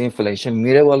بزن اینفلیشن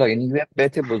میره بالا. یعنی یه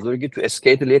بت بزرگی تو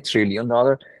اسکیل 1 تریلیون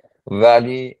دلار،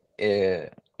 ولی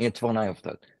این اتفاق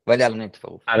نیفتاد. ولی الان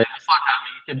اتفاق افتاد. آره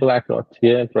که بلاک راک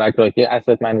چیه؟ بلاک راک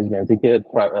اسست منیجمنتی که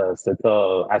سه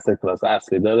تا اسست کلاس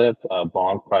اصلی داره،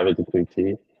 باند، پرایوت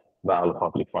اکوئیتی و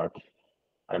پابلیک مارکت.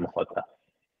 برای مخاطب.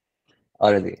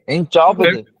 آره دیگه این جواب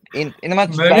بده. این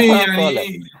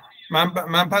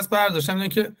من پس برداشتم اینه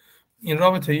که این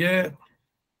رابطه یه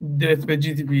دت به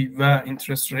جی دی پی و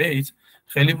اینترست ریت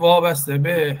خیلی وابسته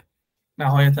به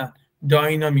نهایتا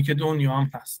داینامیک دنیا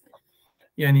هم هست.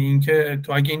 یعنی اینکه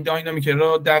تو اگه این داینامیک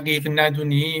رو دقیق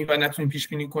ندونی و نتونی پیش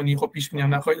بینی کنی، خب پیش بینی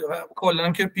هم نخواهی، کلا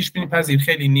هم که پیش بینی پذیر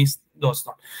خیلی نیست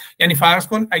داستان. یعنی فرض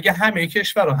کن اگه همه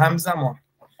کشورها همزمان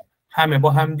همه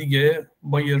با هم دیگه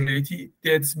با یه ریتی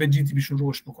دت به جی دی پیشون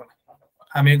رشد بکنن،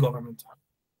 همه گاورمنت ها،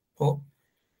 خب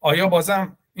آیا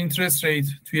بازم اینترست ریت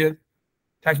توی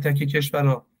تک تک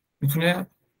کشورها میتونه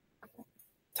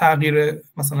تغییر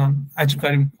مثلا عجیب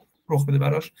غریب رخ بده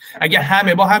براش؟ اگه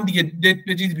همه با هم دیگه دت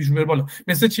به جی دی پیشون بره بالا،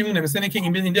 مثل چی مونه؟ مثل اینکه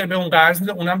این داره به اون قرض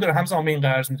میده، اونم داره همزمان به این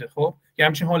قرض میده. خب یه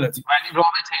همچین حالتی. ولی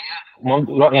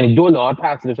رابطه یعنی دلار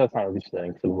تاثیرش از همه بیشتره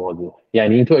این موضوع.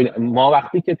 یعنی اینطور ما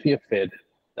وقتی که توی فد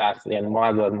درس، یعنی ما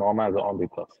از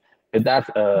آمریکا درس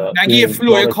اگه یه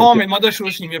فلوی کامل ما داشته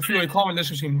باشیم، یه فلوی کامل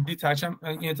داشته باشیم، دید هرچند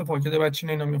این اتفاقی که بعد چین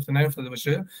اینا میفته نیفتاده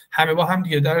باشه، همه با هم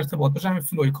دیگه در ارتباط باشن، یه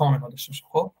فلوی کامل ما داشته باشیم.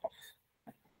 خب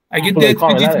اگه دت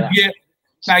بدید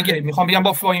اگه میخوام بگم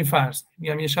با فلو این فرض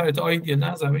میگم یه شرایط ایدیال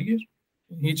نظر بگیر،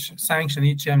 هیچ سانکشن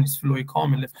هیچ هم نیست، فلوی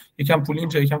کامله، یکم پول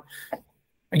اینجا یکم.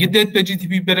 اگه دت به جی دی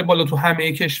پی بره بالا تو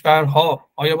همه کشورها،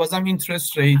 آیا بازم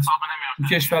اینترست ریت تو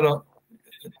کشورها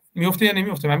میفته یا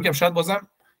نمیفته؟ من میگم شاید بازم،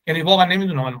 یعنی واقعا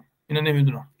نمیدونم الان، اینا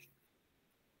نمیدونم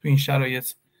تو این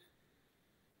شرایط.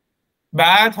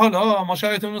 بعد حالا ما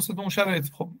شرایطمون نسبت به اون شرایط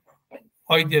خب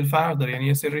ایدیال فرق داره، یعنی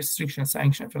یه سری ریستریکشن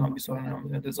سانکشن فلان بیسار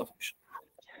اینا اضافه میشه.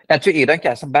 تو ایران که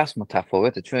اصلا بحث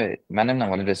متفاوته، چون من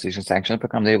نمیدونم ولی ریستریکشن سانکشن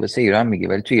فکرام داره واسه ایران میگه،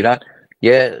 ولی تو ایران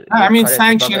یه همین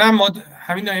سانکشن هم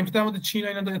همین داریم در مورد چین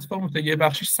اینا داره اتفاق میفته، یه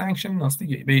بخشش سانکشن ناست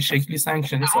دیگه، به شکلی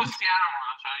سانکشن نیست.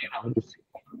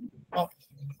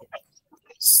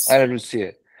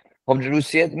 روسیه. خب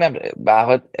روسیه من به هر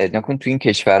حال نکن تو این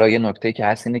کشورها یه نکته که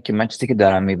هست اینه که من چیزی که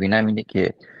دارم میبینم اینه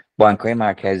که بانک‌های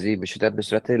مرکزی به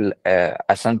صورت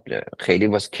اصلا خیلی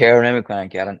واسه کیر نمیکنن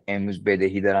که الان امروز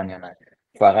بدهی دارن یا نه،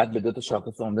 فقط به دو تا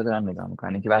شاخص عمده دارن نگاه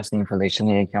میکنن که بحث اینفلیشن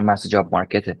یکم بحث جاب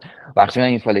مارکته. وقتی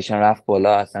اینفلیشن رفت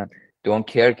بالا اصلا دون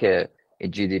کیر که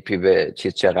جی دی پی به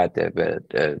چیز چقدره،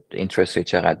 به اینترست ریت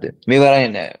چقدره،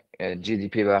 میبرن جی دی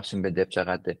پی بخشیم به دپ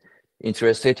چقدره،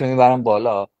 اینترست ریت رو میبرن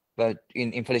بالا و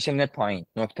این اینفلیشن میاد پایین.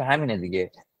 نکته همینه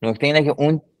دیگه. نکته اینه که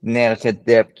اون نرخ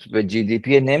دپ به جی دی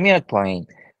پی نمیاد پایین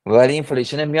ولی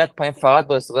اینفلیشن میاد پایین فقط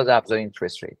با استفاده ابزار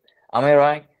اینترست ریت. اما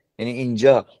رایت، یعنی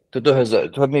اینجا تو 2000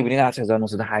 تو میبینید از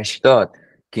 1980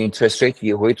 که اینترست ریت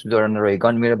یهویی تو دوران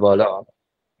ریگان میره بالا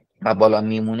و بالا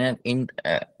میمونه، این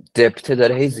دپت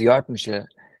داره هی زیاد میشه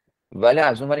ولی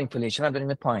از اون ور اینفلیشن هم داره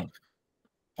میاد پایین.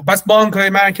 پس بانک‌های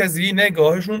مرکزی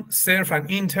نگاهشون صرفاً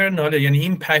اینترناله، یعنی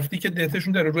این پکتی که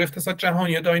دتشون داره روی اقتصاد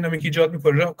جهانی یا داینامیک ایجاد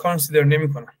میکنه رو کانسیدر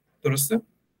نمیکنن. درسته؟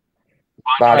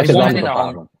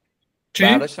 چی؟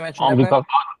 آمریکا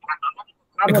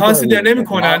کانسیدر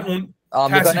نمیکنن اون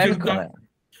آمریکا نمیکنه.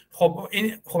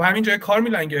 خب همین جای کار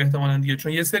میلنگه احتمالاً دیگه،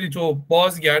 چون یه سری تو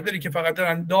بازگردری که فقط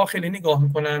دارن داخلی نگاه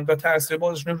میکنن و تاثیر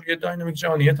بازشون روی داینامیک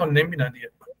جهانی تا نمیبینن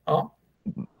دیگه.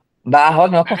 به هر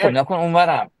حال نکن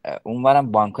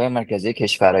اونورم بانک‌های مرکزی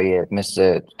کشورهای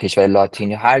مثل کشور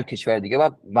لاتینی هر کشور دیگه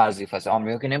باید وظیفه است.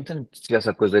 آمریکا که نمیتونه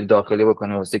سیاست‌گذاری داخلی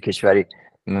بکنه واسه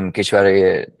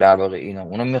کشورهای در واقع اینا،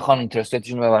 اونا میخوان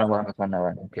اینترستشون رو ببرن بالا، میخوان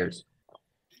نبرن.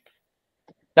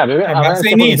 بحث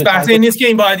این نیست که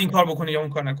این باید این کار بکنه یا اون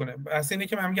کار نکنه. بحث اینه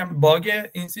که من میگم باگ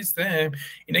این سیستم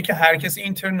اینه که هر کسی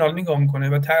اینترنال نگاه میکنه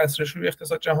و تاثیرش روی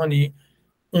اقتصاد جهانی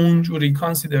اونجوری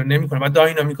کانسیدر نمیکنه و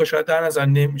داینامیکا شاید در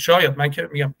نظر شاید، من که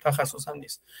میگم تخصصم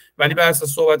نیست، ولی بر اساس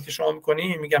صحبت که شما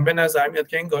میکنی میگم به نظر میاد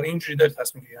که انگار اینجوری داره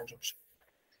تصمیم گیری انجام میشه.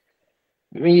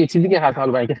 یه چیزی که حتی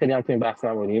حالا برای اینکه خیلی هم تو این بحث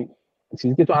نمونیم،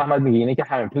 چیزی که تو احمد میگی اینه که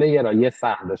همه پلیرها یه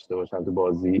سهم داشته باشن تو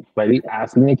بازی، ولی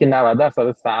اصل اینه که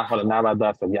 90% سهم، حالا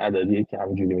 90% یه عددیه که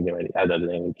همینجوری میگه ولی عدد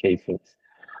نمیشه کیفی نیست،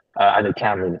 عدد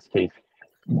کمی نیست، کیف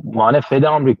مان فد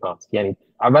آمریکاست. یعنی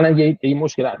اولا یه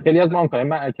مشکل خیلی از بانک‌های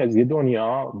مرکزی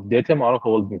دنیا دت ما رو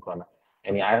هولد میکنن،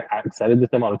 یعنی اکثر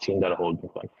دت ما رو چین داره هولد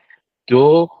میکنه.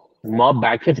 دو، ما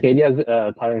بک خیلی از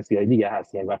کارنسی های دیگه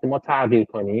هست، یعنی وقتی ما تغییر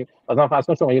کنیم، مثلا فرض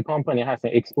کن شما یه کمپانی هستن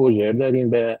اکسپوژر دارین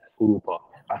به اروپا،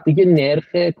 وقتی که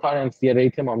نرخ کارنسی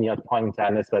ریت ما میاد پایین‌تر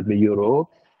نسبت به یورو،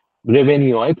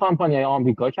 رونیو های کمپانی های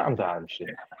آمریکا کمتر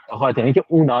میشه، بخاطر اینکه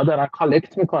اونا دارن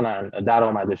کالکت میکنن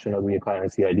درآمدشون رو روی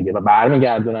کارنسی های دیگه و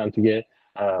برمیگردونن توی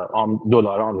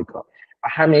دلار آمریکا و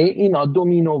همه اینا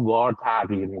دومینووار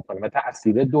تغییر میکنه و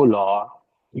تاثیر دلار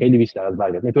خیلی بیشتر از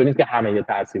بقیه. اینطوری نیست که همه یه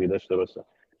تأثیری داشته باشه،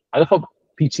 ولی خب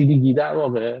پیچیدگی در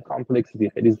واقع کامپلکسیتی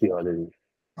خیلی زیاده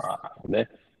دیگه.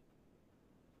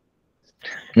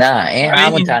 نه این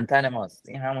همون تنتن ماست،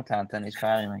 این همون تنتنش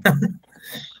فرقی نمیکنه.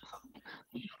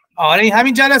 آره این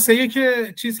همین جلسه‌ایه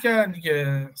که چیز کردن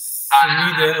دیگه،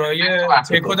 لیدرای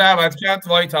تکو دعوت کرد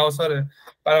وایت هاوس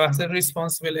برای بحث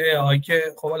ریسپانسیبل ای آی که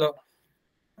خب حالا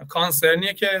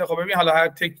کانسرنیه که خب ببین حالا هر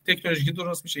تکنولوژی که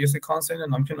درست میشه یه سری کانسرن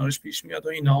نام کنارش پیش میاد و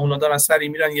اینا، اونا دارن سری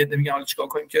میرن یه میگن حالا چیکار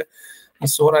کنیم که این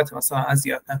سرعت مثلا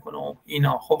اذیت نکنه و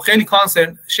اینا. خب خیلی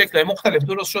کانسرن شکل‌های مختلف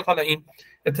درست شد. حالا این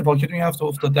اتفاقی که این هفته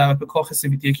افتاد دعوت به کاخ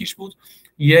سفید یکیش بود.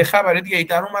 یه خبر دیگه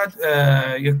در اومد،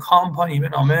 یه کمپانی به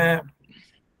نام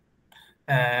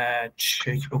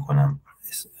چک بکنم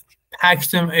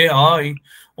پکتم ای آی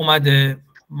اومده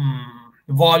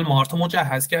والمارت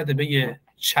مجهز کرده به یه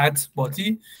چت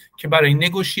باتی که برای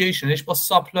نگوشیشنش با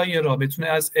ساپلایر را بتونه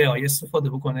از ای آی استفاده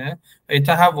بکنه و یه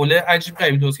تحول عجیب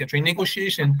غریبی درست کرد. چون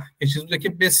نگوشیشن یه چیز بوده که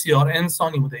بسیار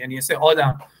انسانی بوده، یعنی یه سری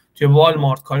آدم توی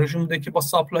والمارت کارشون بوده که با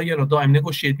ساپلایر را دائم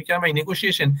نگوشیت می‌کردن و این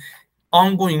نگوشیشن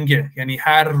آنگوینگه، یعنی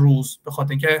هر روز، به خاطر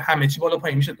اینکه همه چی بالا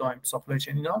پایین میشه دائم ساپلای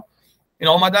چین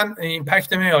اینا اومدن این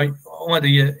پکت می اومده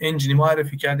یه انجینی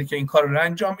معرفی کرده که این کار رو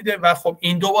انجام میده و خب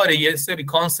این دوباره یه سری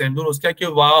کانسرن درست کرد که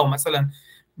واو مثلا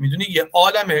میدونی یه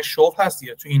عالمه شوف هست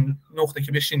تو این نقطه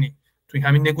که بشینی توی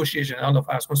همین نگوشیشن، حالا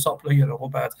فرض کن ساپلایر رو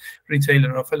بعد ریتیلر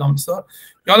رو فلان بسار،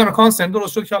 یه عالمه کانسرن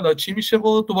درست شد که حالا چی میشه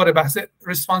و دوباره بحث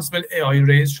ریسپانسیبل ای آی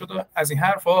ریز شد و از این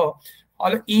حرفا.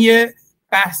 حالا این یه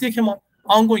بحثیه که ما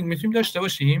آنگوینگ میتونیم داشته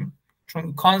باشیم،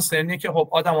 چون کانسرنیه که خب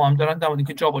آدم‌ها هم دارن در مورد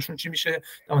اینکه جابشون چی میشه،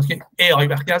 در مورد که ای آی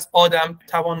وقتی از آدم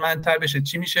توانمندتر بشه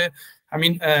چی میشه.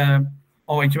 همین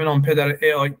آقایی که به نام پدر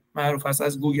ای آی معروف است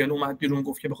از گوگل اومد بیرون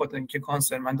گفت که به خاطر اینکه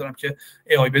کانسرن من دارم که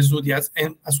ای آی به زودی از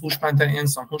هوشمندتر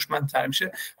انسان هوشمندتر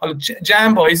میشه. حالا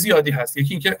جنبه‌های زیادی هست.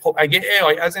 یکی اینکه خب اگه ای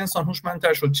آی از انسان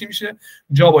هوشمندتر شد چی میشه،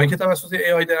 جابایی که توسط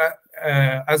ای آی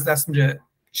از دست میره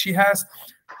چی هست.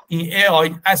 این ای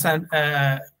آی اصلا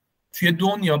توی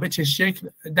دنیا به چه شکل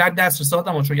در دسترس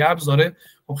آدم‌ها چون یه ابزار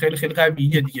خب خیلی خیلی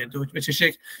قویه دیگه، به چه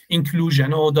شکل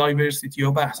اینکلوژن و دایورسیتی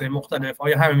و بحث‌های مختلف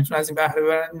آیا همه میتونن از این بهره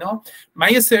ببرن اینا. من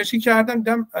یه سرچی کردم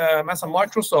دیدم مثلا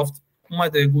مایکروسافت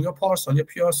اومده گویا پارسال یا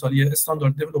پیار سال یه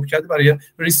استاندارد دیولپ کرده برای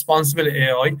ریسپانسیبل ای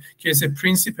آی که یه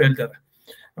پرینسیپل داره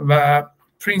و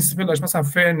پرینسیپلاش مثلا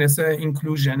فرنس،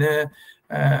 اینکلوژن،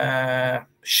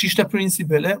 6 تا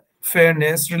پرینسیپل: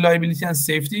 فرنس، ریلایبیلیتی اند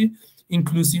سیفتی،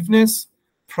 اینکلوسیونس،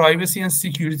 پرایوسی اند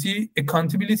سکیوریتی،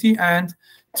 اکانتیبیلیتی اند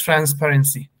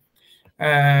ترانسپرنسی.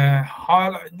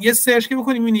 حالا یه سرچ که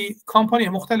بکنیم می‌بینی کمپانی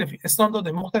مختلفی استاندارد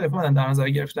مختلف اومدن در نظر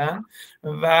گرفتن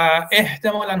و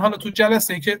احتمالاً حالا تو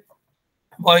جلسه‌ای که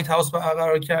وایت هاوس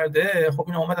برقرار کرده، خب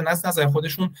اینا اومدن از نظر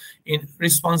خودشون این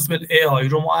ریسپانسیبل ای آی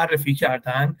رو معرفی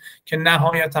کردن که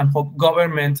نهایتاً خب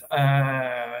گاورمنت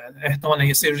احتمالاً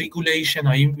یه سری ریگولیشن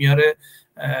هایی میاره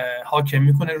حاکم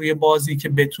میکنه روی بازی که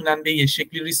بتونن به یه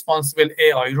شکلی ریسپانسیبل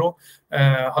ای آی رو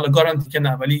حالا گارانتی که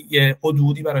نه ولی یه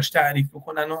حدودی براش تعریف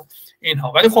بکنن و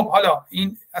اینها. ولی خب حالا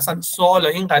این اصلا سوال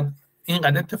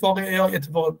اینقدر اتفاق ای آی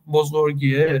اتفاق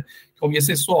بزرگیه. خب یه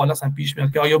سری سوال اصلا پیش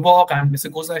میاد که آیا واقعا مثل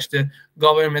گذشته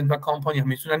گاورمنت و کمپانی ها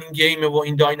میتونن این گیم و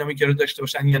این داینامیک رو داشته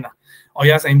باشن یا نه؟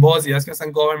 آیا اصلا این بازی هست که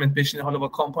اصلا گاورمنت بشینه حالا با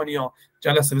کمپانی ها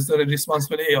جلسه بذاره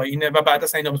ریسپانسیبل ای آی اینه و بعد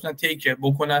اصلا اینا بتونن تیک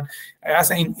بکنن؟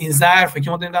 اصلا این ظرفه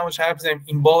که ما داریم در موردش حرف بزنیم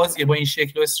این بازی با این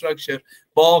شکل و استراکچر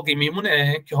باقی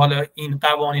میمونه که حالا این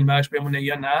قوانین براش بمونه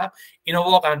یا نه؟ اینا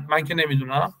واقعا من که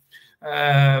نمیدونم،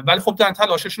 ولی خب دارن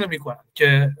تلاششون رو میکنن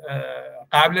که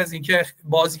قبل از اینکه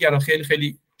بازیگرا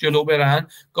خیلی جلو برن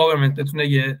گاورمنت بتونه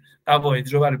یه قواعدی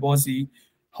رو برای بازی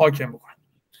حاکم بکنه.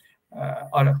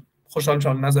 آره خوشحال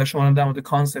میشم نظر شما رو در مورد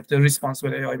کانسپت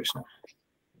ریسپانسیبل ای آی بشنوم.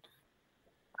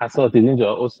 اساتید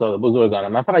اینجا استاد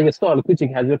بزرگانم، من فقط یه سوال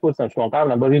کوچیک از بپرسم. شما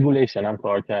قبلا با ریگولیشن هم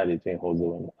کار کردید این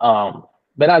حوزه.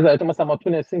 به نظرتون مثلا ما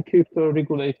تونستیم کریپتو رو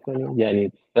ریگولیت کنیم؟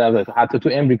 یعنی به نظرتون حتی تو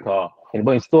امریکا یعنی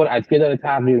با این سرعتی که داره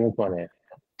تغییر میکنه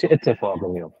چه اتفاقی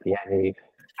میفته؟ یعنی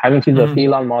همین چیزا که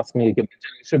ایلان ماسک میگه که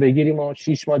جلوشو بگیریم و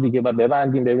 6 ماه دیگه بعد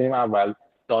ببندیم ببینیم اول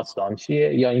داستان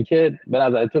چیه، یا اینکه به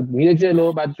نظرتون میره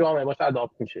جلو بعد جامعه باشه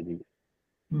اداپت میشه دیگه؟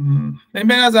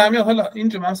 به نظر میاد حالا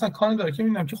اینجا مثلا کانادا که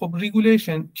میبینم که خب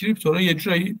ریگولیشن کریپتو رو یه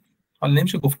جایی حالا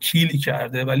نمیشه گفت کیلی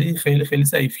کرده ولی خیلی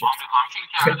ضعیف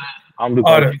کرده.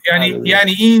 آره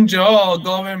یعنی اینجا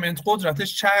گاورمنت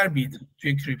قدرتش چربید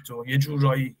توی کریپتو یه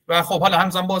جورایی و خب حالا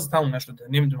همزمان باز تموم نشده،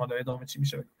 نمیدونم حالا ادامه چی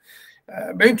میشه.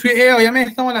 ببین توی ای آی هم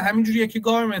احتمالاً همینجوریه که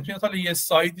گاورمنت میاد حالا یه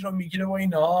سایدی رو میگیره و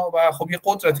اینا و خب یه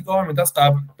قدرتی گاورمنت از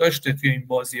قبل داشته توی این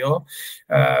بازی‌ها،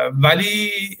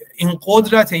 ولی این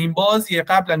قدرت این بازی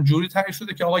قبلا جوری تعریف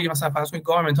شده که آقا مثلا فرض کنید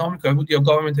گاورمنت آمریکا بود یا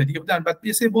گاورمنت دیگه بودن، بعد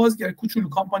یه سری بازیگر کوچولو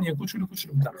کمپانی کوچولو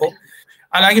بودن. خب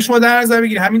الان اگه شما در نظر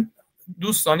بگیری همین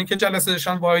دوستانی که جلسه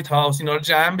داشتن وایت هاوس اینا رو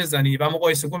جمع بزنی و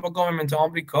مقایسه کن با گاورمنت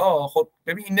آمریکا، خب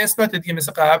ببین این نسبت دیگه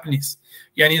مثل قبل نیست.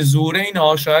 یعنی زور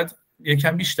اینا شاید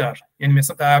یکم بیشتر، یعنی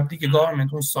مثل قبلی که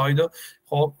گاورمنت اون ساید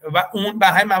خب و اون به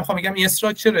همین من میخوام بگم این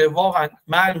استراکچر واقعا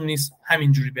معلوم نیست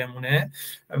همینجوری بمونه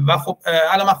و خب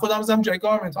الان من خودم زدم جای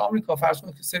گاورمنت آمریکا فرض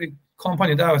کنید که سری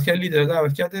کمپانی دعوت کرده، لیدر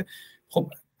دعوت کرده، خب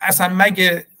اصلا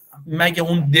مگه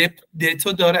اون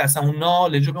دیتا داره، اصلا اون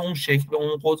نالج به اون شکل به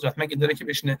اون قدرت مگه داره که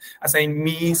بشینه اصلا این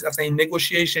میز اصلا این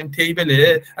نگوشیشن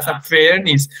تیبل اصلا فیر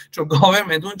نیست. چون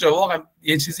گاورمنت اونجا واقعا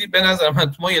یه چیزی به نظر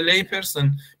من ما یه لی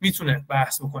پرسن میتونه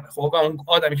بحث بکنه. خب و اون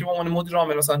آدمی که به عنوان مدیر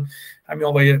عامل مثلا همین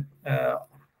آقای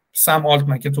سام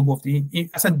آلتمن که تو گفتی این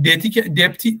اصلا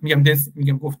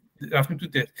میگم گفت رفتیم تو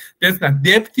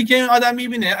دپتی که این آدم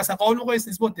میبینه اصلا قابل مقایسه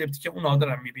نیست با دپتی که اون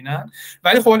آدم میبینن.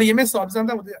 ولی خب یه مثال بزنم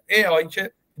در مورد ای آی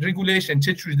که ریگولیشن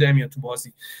چه جوری در میاد تو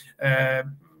بازی.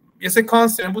 یه سری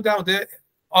کانسرن بود در مورد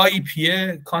آی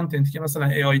پی کانتنتی که مثلا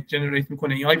ای آی جنریت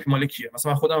میکنه، این آی پی مال کیه؟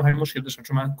 مثلا من خودم همین مشکل داشتم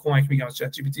چون من کمک میگم از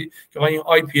چت جی پی تی که این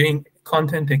آی پی این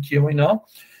کانتنت کیه و اینا.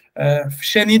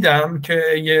 شنیدم که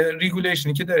یه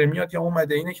ریگولیشنی که داره میاد یا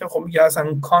اومده اینه که خب میگه اصلا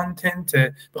اون کانتنت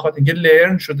به خاطر اینکه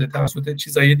لرن شده توسط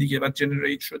چیزای دیگه و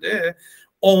جنریت شده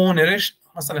اونرش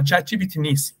مثلا چت جی پی تی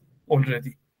نیست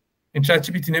اولردی. این چت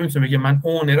جی پی تی نمیتونه بگه من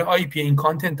اونر آی پی این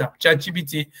کانتنتم. چت جی پی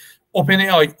تی اوپن ای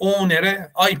آی اونر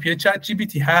آی پی چت جی پی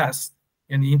تی هست،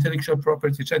 یعنی اینتלקچوال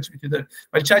پراپرتی چت جی پی تی داره،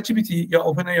 ولی چت جی پی تی یا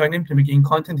اوپن ای آی نمیتونه بگه این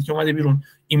کانتنتی که اومده بیرون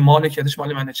این مالکیتش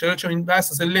مال منه. چرا؟ چون این بر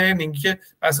اساس لرنینگ که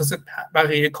بر اساس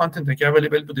بقیه کانتنت که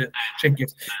اویلیبل بوده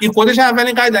چک. این خودش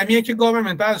اولین قدمیه که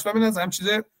گاورمنت بعدش به نظرم چیز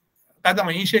قدم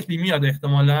این شکلی میاد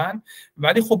احتمالاً،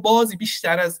 ولی خب بازی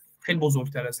بیشتر از خیلی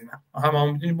بزرگتر از اینه.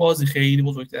 هم میدونی بازی خیلی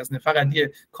بزرگتر از اینه. فقط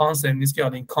یه کانسپت نیست که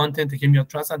حالا این کانتنتی که میاد،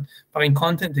 چون اصلا فقط این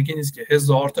کانتنتی که نیست که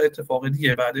هزار تا اتفاق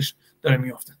دیگه بعدش داره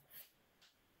میفته.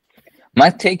 من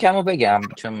تیکمو بگم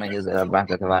چون من یه ذره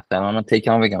وقت منو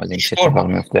تیکمو بگم از این چه اتفاق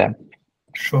میفته.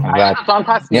 شما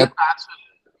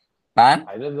من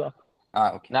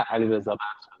اوکی. نه علیرضا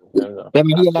به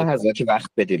من یه لحظه که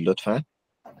وقت بدید لطفا.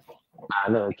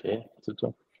 بله اوکی.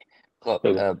 خب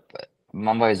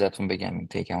من با اجازهتون بگم این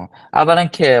تیکمو. اولا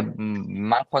که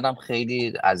من خودم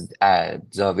خیلی از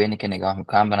زاویه‌ای که نگاه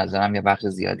میکنم به نظرم یه بخش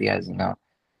زیادی از اینا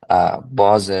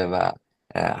بازه و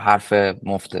حرف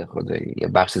مفت خدایی یه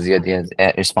بخش زیادی از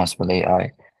responsible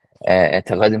AI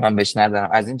اعتقادی من بهش ندارم.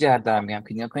 از این جهت دارم میگم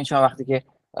که نیا کنید شما وقتی که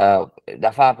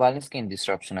دفعه اول نیست که این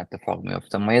دیسراپشن اتفاق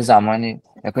میفته. ما یه زمانی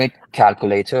نکنید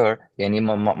کلکولیتور یعنی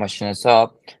ماشین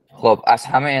حساب خب از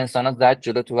همه انسانات زد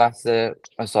جلو تو بحث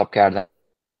حساب کردن.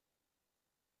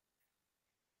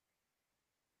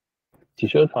 چی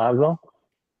شد فرضا؟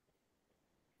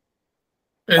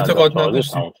 اعتقاد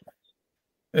نداشت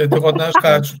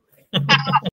قطع شد.